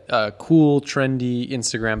a cool, trendy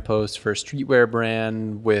Instagram post for a streetwear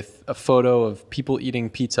brand with a photo of people eating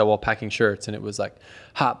pizza while packing shirts, and it was like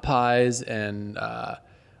hot pies and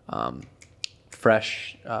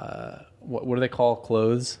fresh. What do they call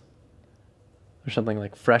clothes? Or something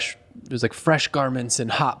like fresh. There's like fresh garments and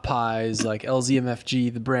hot pies, like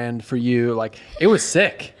LZMFG, the brand for you. Like it was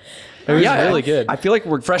sick. It was really good. I feel like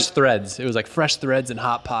we're fresh threads. It was like fresh threads and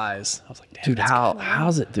hot pies. I was like, damn, dude,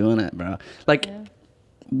 how's it doing it, bro? Like,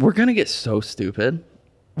 we're gonna get so stupid.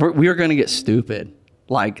 We are gonna get stupid.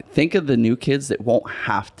 Like, think of the new kids that won't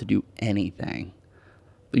have to do anything.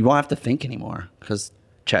 You won't have to think anymore because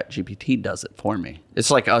ChatGPT does it for me. It's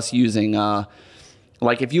like us using,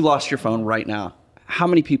 like, if you lost your phone right now, how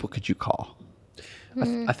many people could you call?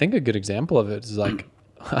 I think a good example of it is like,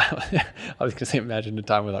 I was gonna say imagine a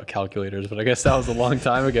time without calculators, but I guess that was a long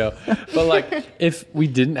time ago. But like, if we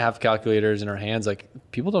didn't have calculators in our hands, like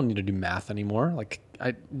people don't need to do math anymore. Like,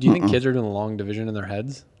 do you think kids are doing long division in their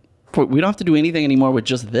heads? We don't have to do anything anymore with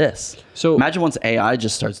just this. So imagine once AI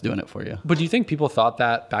just starts doing it for you. But do you think people thought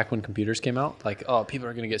that back when computers came out? Like, oh, people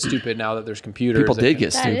are gonna get stupid now that there's computers. People did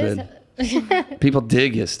get stupid. People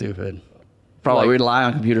did get stupid. Probably we rely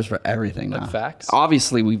on computers for everything now. Like facts.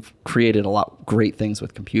 Obviously, we've created a lot of great things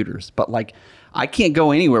with computers, but like, I can't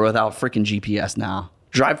go anywhere without freaking GPS now.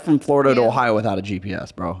 Drive from Florida to Ohio without a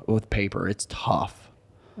GPS, bro. With paper, it's tough.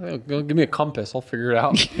 Well, give me a compass. I'll figure it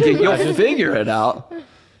out. You'll figure it out.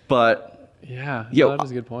 But yeah, that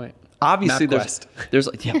is a good point. Obviously, there's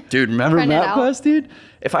like, dude, remember MapQuest, dude?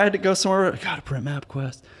 If I had to go somewhere, I gotta print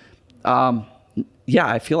MapQuest. Yeah,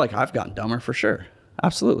 I feel like I've gotten dumber for sure.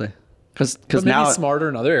 Absolutely. Because now smarter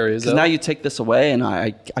in other areas. Because now you take this away, and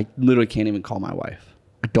I literally can't even call my wife.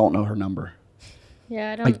 I don't know her number.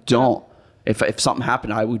 Yeah, I don't. If something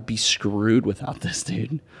happened, I would be screwed without this,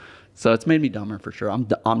 dude. So it's made me dumber for sure.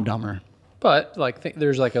 I'm dumber. But like,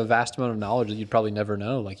 there's like a vast amount of knowledge that you'd probably never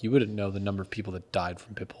know. Like, you wouldn't know the number of people that died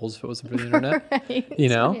from pit bulls if it wasn't for the internet. Right. You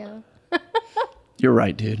know? Yeah. You're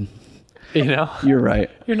right, dude. You know? You're right.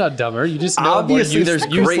 You're not dumber. You just know obviously there's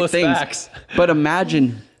great useless things. Facts. But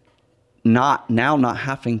imagine not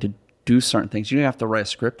having to do certain things. You don't have to write a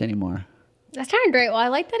script anymore. That's kind of great. Well, I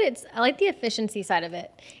like the efficiency side of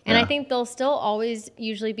it. And I think there'll still always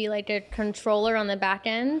usually be like a controller on the back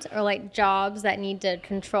end, or like jobs that need to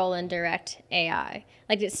control and direct AI.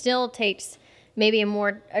 Like, it still takes maybe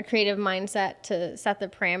a creative mindset to set the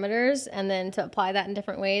parameters and then to apply that in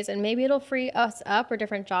different ways. And maybe it'll free us up, or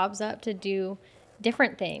different jobs up, to do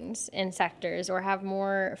different things in sectors, or have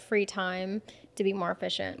more free time to be more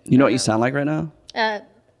efficient. You know what you sound like right now?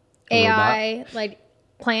 AI, like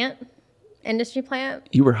industry plant.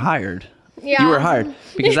 You were hired. Yeah. You were hired.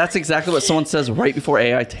 Because that's exactly what someone says right before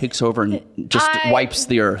AI takes over and just wipes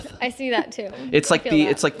the earth. I see that too. It's like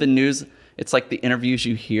the news. It's like the interviews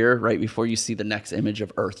you hear right before you see the next image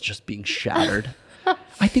of Earth just being shattered.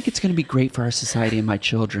 I think it's going to be great for our society and my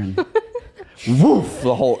children. Woof!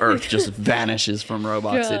 The whole Earth just vanishes from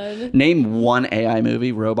robots. Name one AI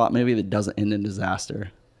movie, robot movie, that doesn't end in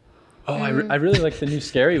disaster. Oh, I really like the new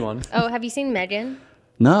scary one. Oh, have you seen Megan?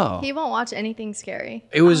 No. He won't watch anything scary.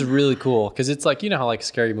 It was really cool because it's like, you know how like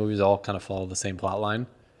scary movies all kind of follow the same plot line.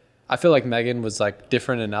 I feel like Megan was like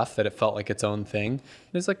different enough that it felt like its own thing. And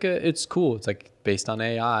it's like it's cool. It's like based on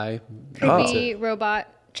AI. Creepy robot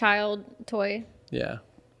child toy. Yeah.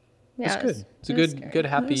 Yeah, it's good. It's a good,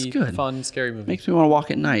 happy, fun, scary movie. Makes me want to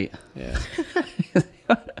walk at night. Yeah.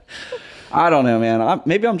 I don't know, man.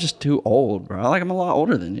 Maybe I'm just too old, bro. Like, I'm a lot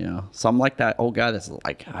older than you. So I'm like that old guy that's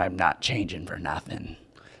like, I'm not changing for nothing.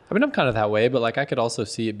 I mean, I'm kind of that way, but like I could also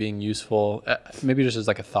see it being useful, maybe just as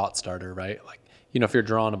like a thought starter, right? Like, you know, if you're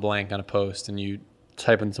drawing a blank on a post and you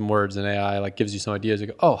type in some words and AI like gives you some ideas, you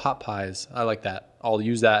go, oh, hot pies. I like that. I'll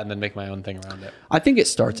use that and then make my own thing around it. I think it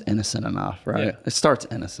starts innocent enough, right? Yeah. It starts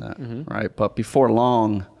innocent, right? But before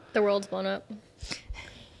long, The world's blown up.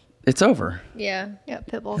 it's over. Yeah. Yeah,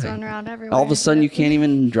 pit bulls running around everywhere. All of a sudden, you can't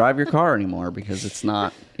even drive your car anymore because it's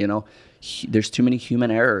not, you know, there's too many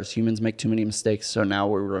human errors. Humans make too many mistakes. So now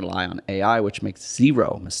we rely on AI, which makes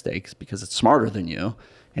 0 mistakes because it's smarter than you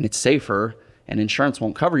and it's safer. And insurance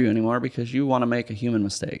won't cover you anymore because you want to make a human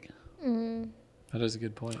mistake. That is a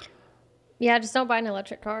good point. Yeah, just don't buy an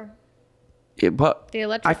electric car. But The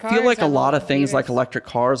electric I feel cars like a have lot all of things like computers. electric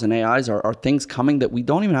cars and AIs are things coming that we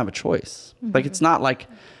don't even have a choice. Like, it's not like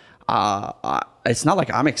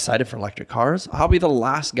I'm excited for electric cars. I'll be the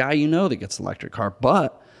last guy you know that gets an electric car,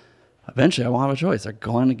 but eventually I won't have a choice. They're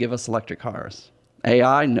going to give us electric cars.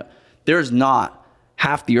 AI, no, there's not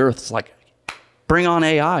half the earth's like, bring on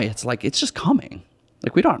AI. It's like, it's just coming.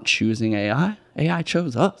 Like, we aren't choosing AI. AI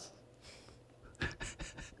chose us.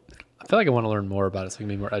 I feel like I want to learn more about it so I can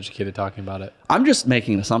be more educated talking about it. I'm just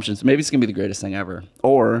making assumptions. Maybe it's going to be the greatest thing ever.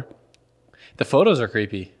 Or, The photos are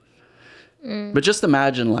creepy. but just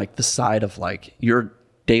imagine like the side of like your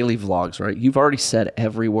daily vlogs, right? You've already said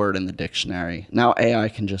every word in the dictionary. Now AI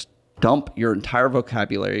can just dump your entire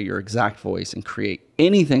vocabulary, your exact voice, and create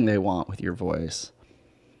anything they want with your voice.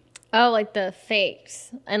 Oh, like the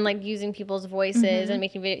fakes and like using people's voices and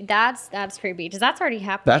making video. That's creepy because that's already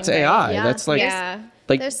happening. That's AI. Yeah. That's like, Yeah.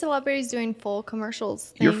 like There's celebrities doing full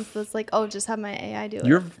commercials Your things that's like, oh, just have my AI do it.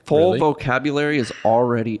 your full Really? vocabulary is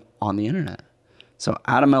already on the internet. So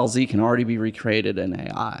AdamLZ can already be recreated in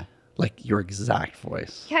AI, like your exact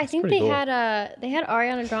voice. Yeah, I think pretty they cool. had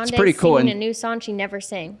Ariana Grande pretty cool, singing a and- new song she never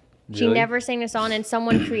sang. She Really? never sang a song, and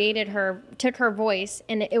someone took her voice,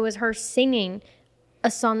 and it was her singing a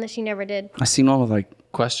song that she never did. I seen all of like,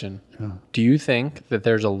 Question. Do you think that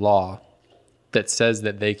there's a law that says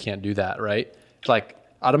that they can't do that, right? Like,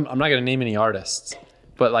 I'm not going to name any artists,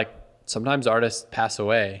 but like sometimes artists pass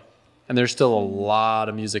away and there's still a lot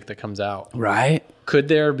of music that comes out. right? Could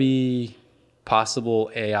there be possible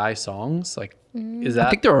AI songs? Like, is I that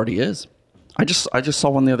think there already is. I just saw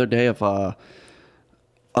one the other day of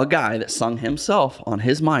a guy that sung himself on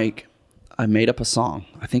his mic. I made up a song.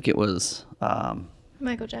 I think it was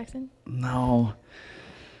Michael Jackson. no,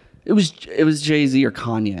 it was Jay-Z or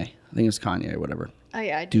Kanye. I think it was Kanye or whatever. Oh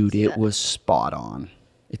yeah, I did Dude, see it that. was spot on.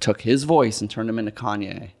 It took his voice and turned him into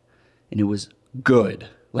Kanye, and it was good,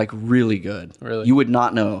 like really good. Really? You would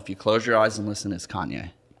not know if you close your eyes and listen. It's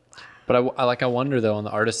Kanye. But I wonder though on the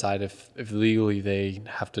artist side if legally they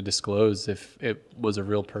have to disclose if it was a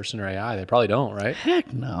real person or AI. They probably don't, right?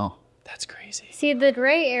 Heck no. That's crazy. See, the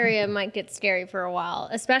gray area might get scary for a while,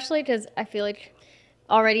 especially because I feel like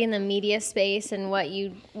already in the media space and what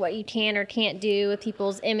you can or can't do with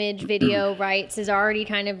people's image, video rights is already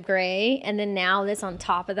kind of gray, and then now this on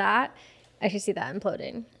top of that, I should see that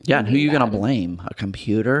imploding. Yeah, and who you gonna bad. blame? A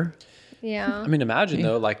computer? Yeah. I mean, imagine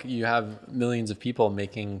though, like you have millions of people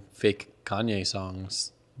making fake Kanye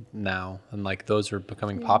songs now, and like those are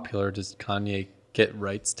becoming popular. Does Kanye get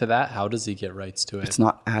rights to that? How does he get rights to it? It's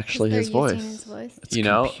not actually They're his using voice. his voice. It's You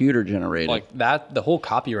know, computer generated. like that, the whole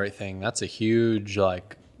copyright thing. That's a huge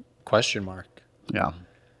like question mark. Yeah.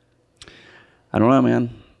 I don't know, man.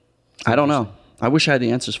 I don't know. I wish I had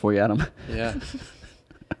the answers for you, Adam. Yeah.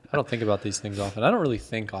 I don't think about these things often. I don't really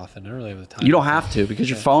think often. I don't really have the time. You don't have to because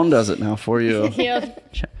your phone does it now for you. Yeah.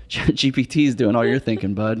 GPT's doing all your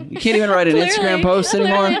thinking, bud. You can't even write an Clearly. Instagram post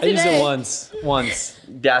anymore. I used today. it once.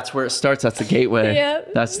 That's where it starts. That's the gateway.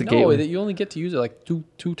 Yep. That's the No, gateway. that you only get to use it like two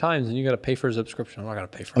times, and you got to pay for a subscription. I'm not gonna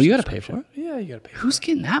pay for. Oh, a you gotta pay subscription. Yeah, you gotta pay. Who's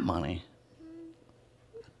getting that money?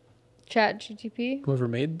 Chat GTP. Whoever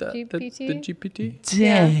made the GPT? GPT.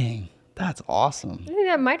 Dang. That's awesome. I think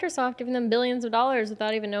that Microsoft giving them billions of dollars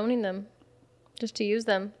without even owning them, just to use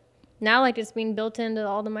them. Now, like it's being built into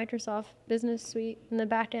all the Microsoft Business Suite in the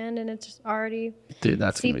back end, and it's just already Dude,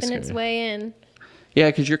 that's going to be seeping scary. its way in. Yeah,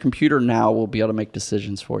 because your computer now will be able to make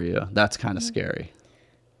decisions for you. That's kind of scary.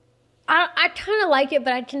 I kind of like it,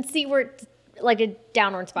 but I can see where it's like a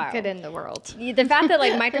downward spiral. Get in the world. The fact that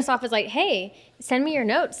like Microsoft is like, hey, send me your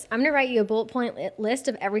notes. I'm gonna write you a bullet point list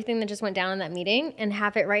of everything that just went down in that meeting and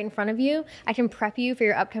have it right in front of you. I can prep you for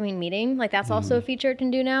your upcoming meeting. Like that's also a feature it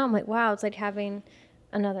can do now. I'm like, wow, it's like having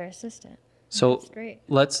another assistant. So That's great.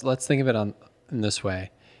 let's think of it in this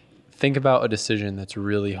way. think about a decision that's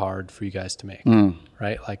really hard for you guys to make,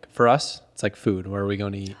 right? Like for us, it's like food. Where are we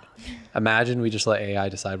going to eat? Imagine we just let AI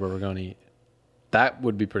decide where we're going to eat. That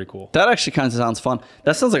would be pretty cool. That actually kind of sounds fun.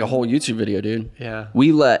 That sounds like a whole YouTube video, dude. Yeah.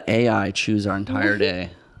 We let AI choose our entire day.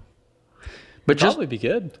 But just Probably be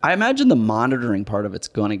good. I imagine the monitoring part of it's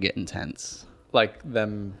going to get intense. Like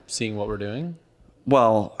them seeing what we're doing.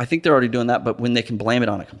 Well, I think they're already doing that, but when they can blame it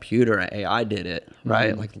on a computer, AI did it,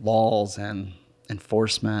 right? Like laws and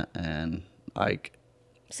enforcement and like.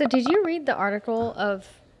 So did you read the article of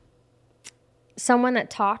someone that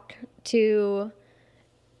talked to,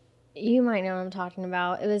 you might know what I'm talking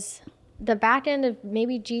about. It was the back end of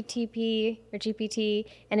maybe GTP or GPT,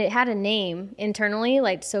 and it had a name internally,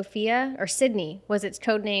 like Sophia or Sydney was its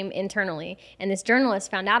code name internally. And this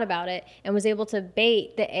journalist found out about it and was able to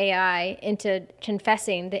bait the AI into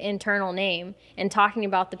confessing the internal name and talking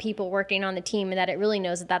about the people working on the team, and that it really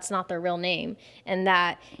knows that that's not their real name, and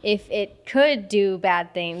that if it could do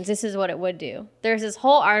bad things, this is what it would do. There's this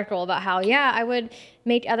whole article about how, yeah, I would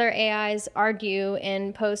make other AIs argue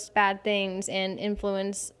and post bad things and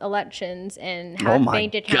influence elections and have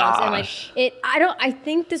bank accounts and like it. I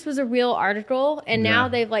think this was a real article, and now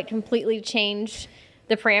they've like completely changed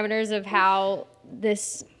the parameters of how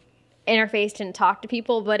this interface can talk to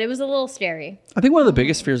people. But it was a little scary. I think one of the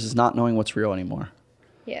biggest fears is not knowing what's real anymore.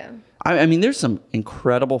 Yeah. I mean, there's some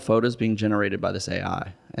incredible photos being generated by this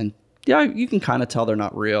AI, and yeah, you can kind of tell they're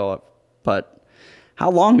not real, but how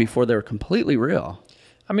long before they're completely real?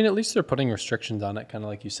 I mean, at least they're putting restrictions on it, kind of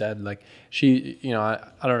like you said. Like she, you know,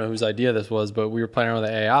 I don't know whose idea this was, but we were playing around with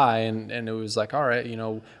the AI, and it was like, all right, you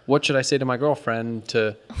know, what should I say to my girlfriend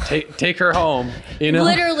to take her home? You know,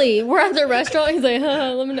 Literally, we're at the restaurant. He's like,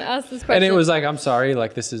 let me ask this question. and it was like, I'm sorry,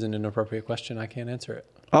 like this is an inappropriate question. I can't answer it.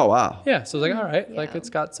 Oh wow. Yeah, so I was like, all right, like it's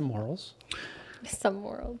got some morals. Some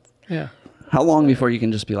world. Yeah. How long before you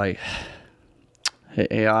can just be like, hey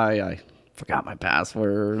AI, I forgot my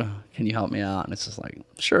password. Can you help me out? And it's just like,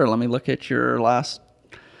 sure, let me look at your last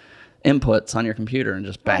inputs on your computer and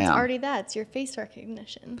just bam. It's already that. It's your face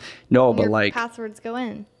recognition. No, When but your like, passwords go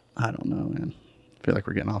in. I don't know, man. I feel like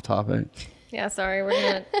we're getting off topic. Yeah, sorry, we're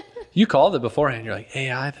gonna. You called it beforehand. You're like,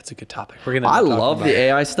 AI, that's a good topic. We're gonna. I love the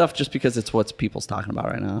AI stuff just because it's what people's talking about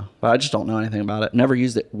right now. But I just don't know anything about it. Never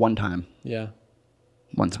used it one time. Yeah,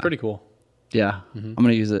 One it's time. pretty cool. Yeah, I'm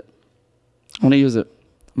gonna use it. I'm gonna use it.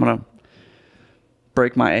 I'm gonna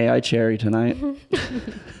break my AI cherry tonight.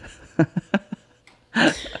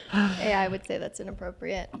 AI would say that's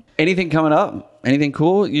inappropriate. Anything coming up? Anything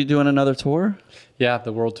cool? You doing another tour? Yeah,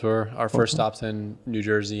 the world tour. Our first stop's in New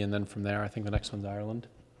Jersey, and then from there, I think the next one's Ireland.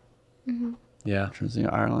 Yeah, Jersey,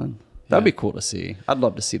 Ireland. That'd be cool to see. I'd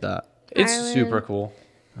love to see that. it's Ireland. super cool.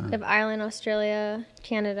 Of Ireland, Australia,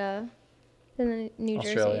 Canada, and then New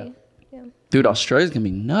Australia. Jersey. Yeah. Dude, Australia's gonna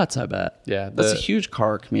be nuts, I bet. Yeah, That's a huge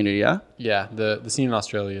car community, yeah? Yeah, the scene in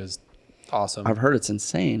Australia is awesome. I've heard it's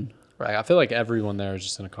insane. Right, I feel like everyone there is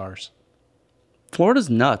just in a cars. Florida's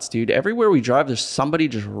nuts, dude. Everywhere we drive, there's somebody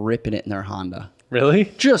just ripping it in their Honda. Really?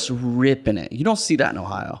 Just ripping it. You don't see that in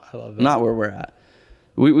Ohio. I love that. Not where we're at.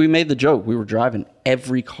 We made the joke. We were driving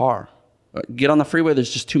every car. Get on the freeway, there's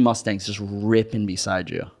just two Mustangs just ripping beside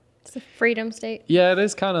you. It's a freedom state. Yeah, it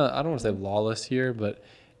is kind of, I don't want to say lawless here, but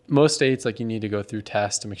most states, like, you need to go through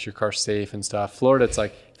tests to make sure your car's safe and stuff. Florida, it's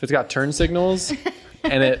like, if it's got turn signals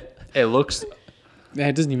and it looks, man,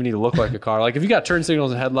 it doesn't even need to look like a car. Like, if you got turn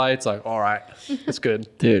signals and headlights, like, all right, it's good.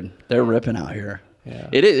 Dude, they're ripping out here. Yeah.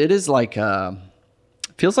 It is like,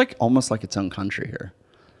 feels like almost like its own country here.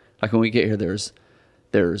 Like when we get here,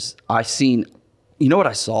 I seen, you know what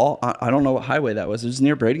I saw? I don't know what highway that was. It was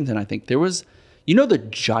near Bradenton, I think. There was, you know the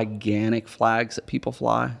gigantic flags that people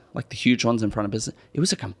fly? Like the huge ones in front of business? It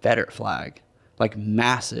was a Confederate flag, like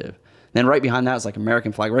massive. Then right behind that was like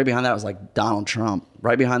American flag. Right behind that was like Donald Trump.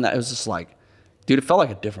 Right behind that, it was just like, dude, it felt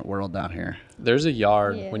like a different world down here. There's a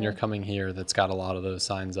yard Yeah. when you're coming here that's got a lot of those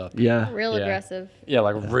signs up. Yeah. Real Yeah. aggressive. Yeah,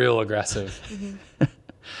 like real aggressive.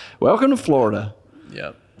 Welcome to Florida.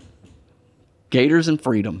 Yep. Gators and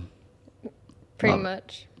freedom. Pretty Love it.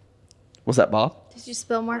 much. Was that Bob? Did you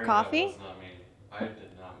spill more coffee? That was not me. I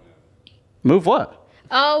did not move. Move what?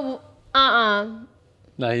 Oh,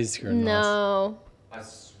 No, he's screwing us. no. I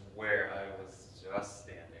swear I was just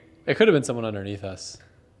standing. It could have been someone underneath us.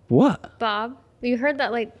 What? Bob, you heard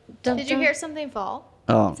that like. Did you hear something fall?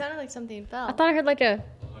 Oh. It sounded like something fell. I thought I heard like a.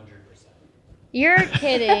 100%. You're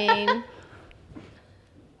kidding.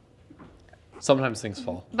 Sometimes things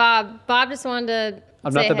fall. Bob just wanted to.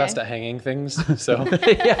 I'm say not the hey. best at hanging things, so.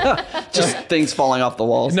 Just things falling off the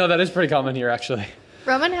walls. No, that is pretty common here, actually.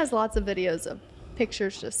 Roman has lots of videos of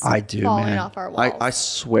pictures just I do, falling man. off our walls. I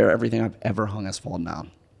swear everything I've ever hung has fallen down.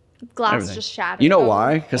 Glass everything. just shattered. You know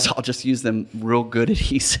why? Because I'll just use them real good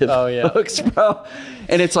adhesive hooks, bro.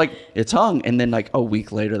 And it's like, it's hung. And then like a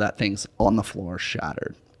week later, that thing's on the floor,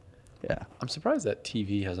 shattered. Yeah. I'm surprised that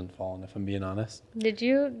TV hasn't fallen, if I'm being honest. Did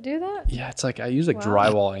you do that? Yeah, it's like I use like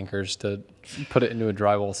drywall anchors to put it into a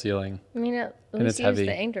drywall ceiling. I mean, at And least it's you use heavy.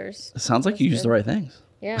 the anchors. It sounds like you use the right things.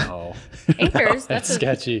 Yeah. Oh, Anchors. that's That's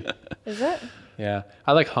sketchy. Is it? Yeah,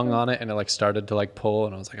 I like hung on it and it like started to like pull,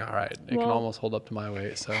 and I was like, all right, it can Well- almost hold up to my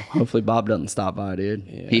weight. So Hopefully Bob doesn't stop by, dude.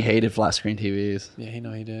 Yeah. He hated flat screen TVs. yeah, he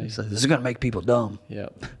did. He said, this is going to make people dumb.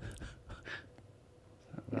 Yep.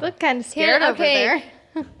 You look kind of scared over okay.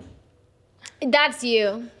 there. That's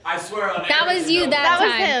you. I swear on That was you that That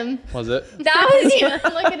was time. him. Was it? That was you.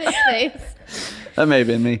 Look at his face. That may have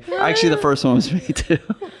been me. Actually, the first one was me, too. It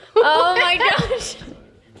Oh my gosh.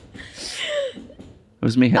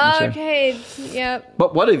 was me hitting the chair. Okay. Yep.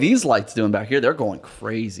 But what are these lights doing back here? They're going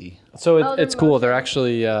crazy. So Oh, they're it's cool. They're motion.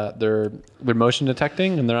 actually they're motion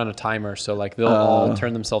detecting, and they're on a timer. So like they'll all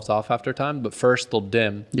turn themselves off after time, but first they'll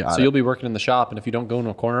dim. Got So it. you'll be working in the shop, and if you don't go in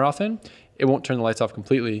a corner often, it won't turn the lights off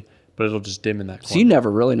completely, but it'll just dim in that So you corner.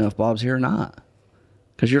 never really know if Bob's here or not.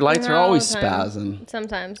 Because your lights are No, always all the time. spazzing.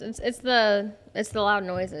 Sometimes it's the loud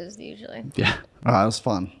noises usually. Yeah. Oh, that was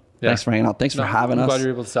fun. Yeah. Thanks for hanging out. Thanks for having I'm us. glad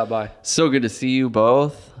you're able to stop by. So good to see you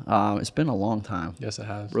both. It's been a long time. Yes, it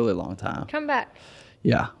has. Really long time. Come back.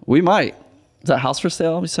 Yeah, we might. Is that house for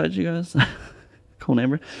sale besides you guys? Cool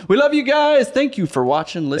neighbor. We love you guys. Thank you for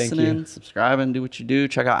watching, listening, you. subscribing, do what you do.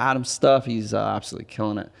 Check out Adam's stuff. He's absolutely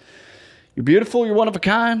killing it. You're beautiful. You're one of a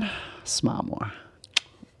kind. Smile more.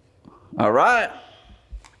 All right.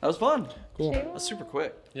 That was fun. Cool. That was super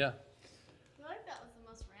quick. Yeah. I feel like that was the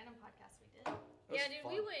most random podcast we did. Yeah, dude,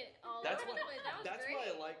 we went all That's over why, the place. That was that's great. why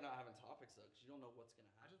I like not having topics though, because you don't know what's gonna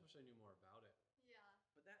happen. I just wish I knew more about it.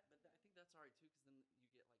 But I think that's all right too, because then you get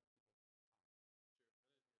like.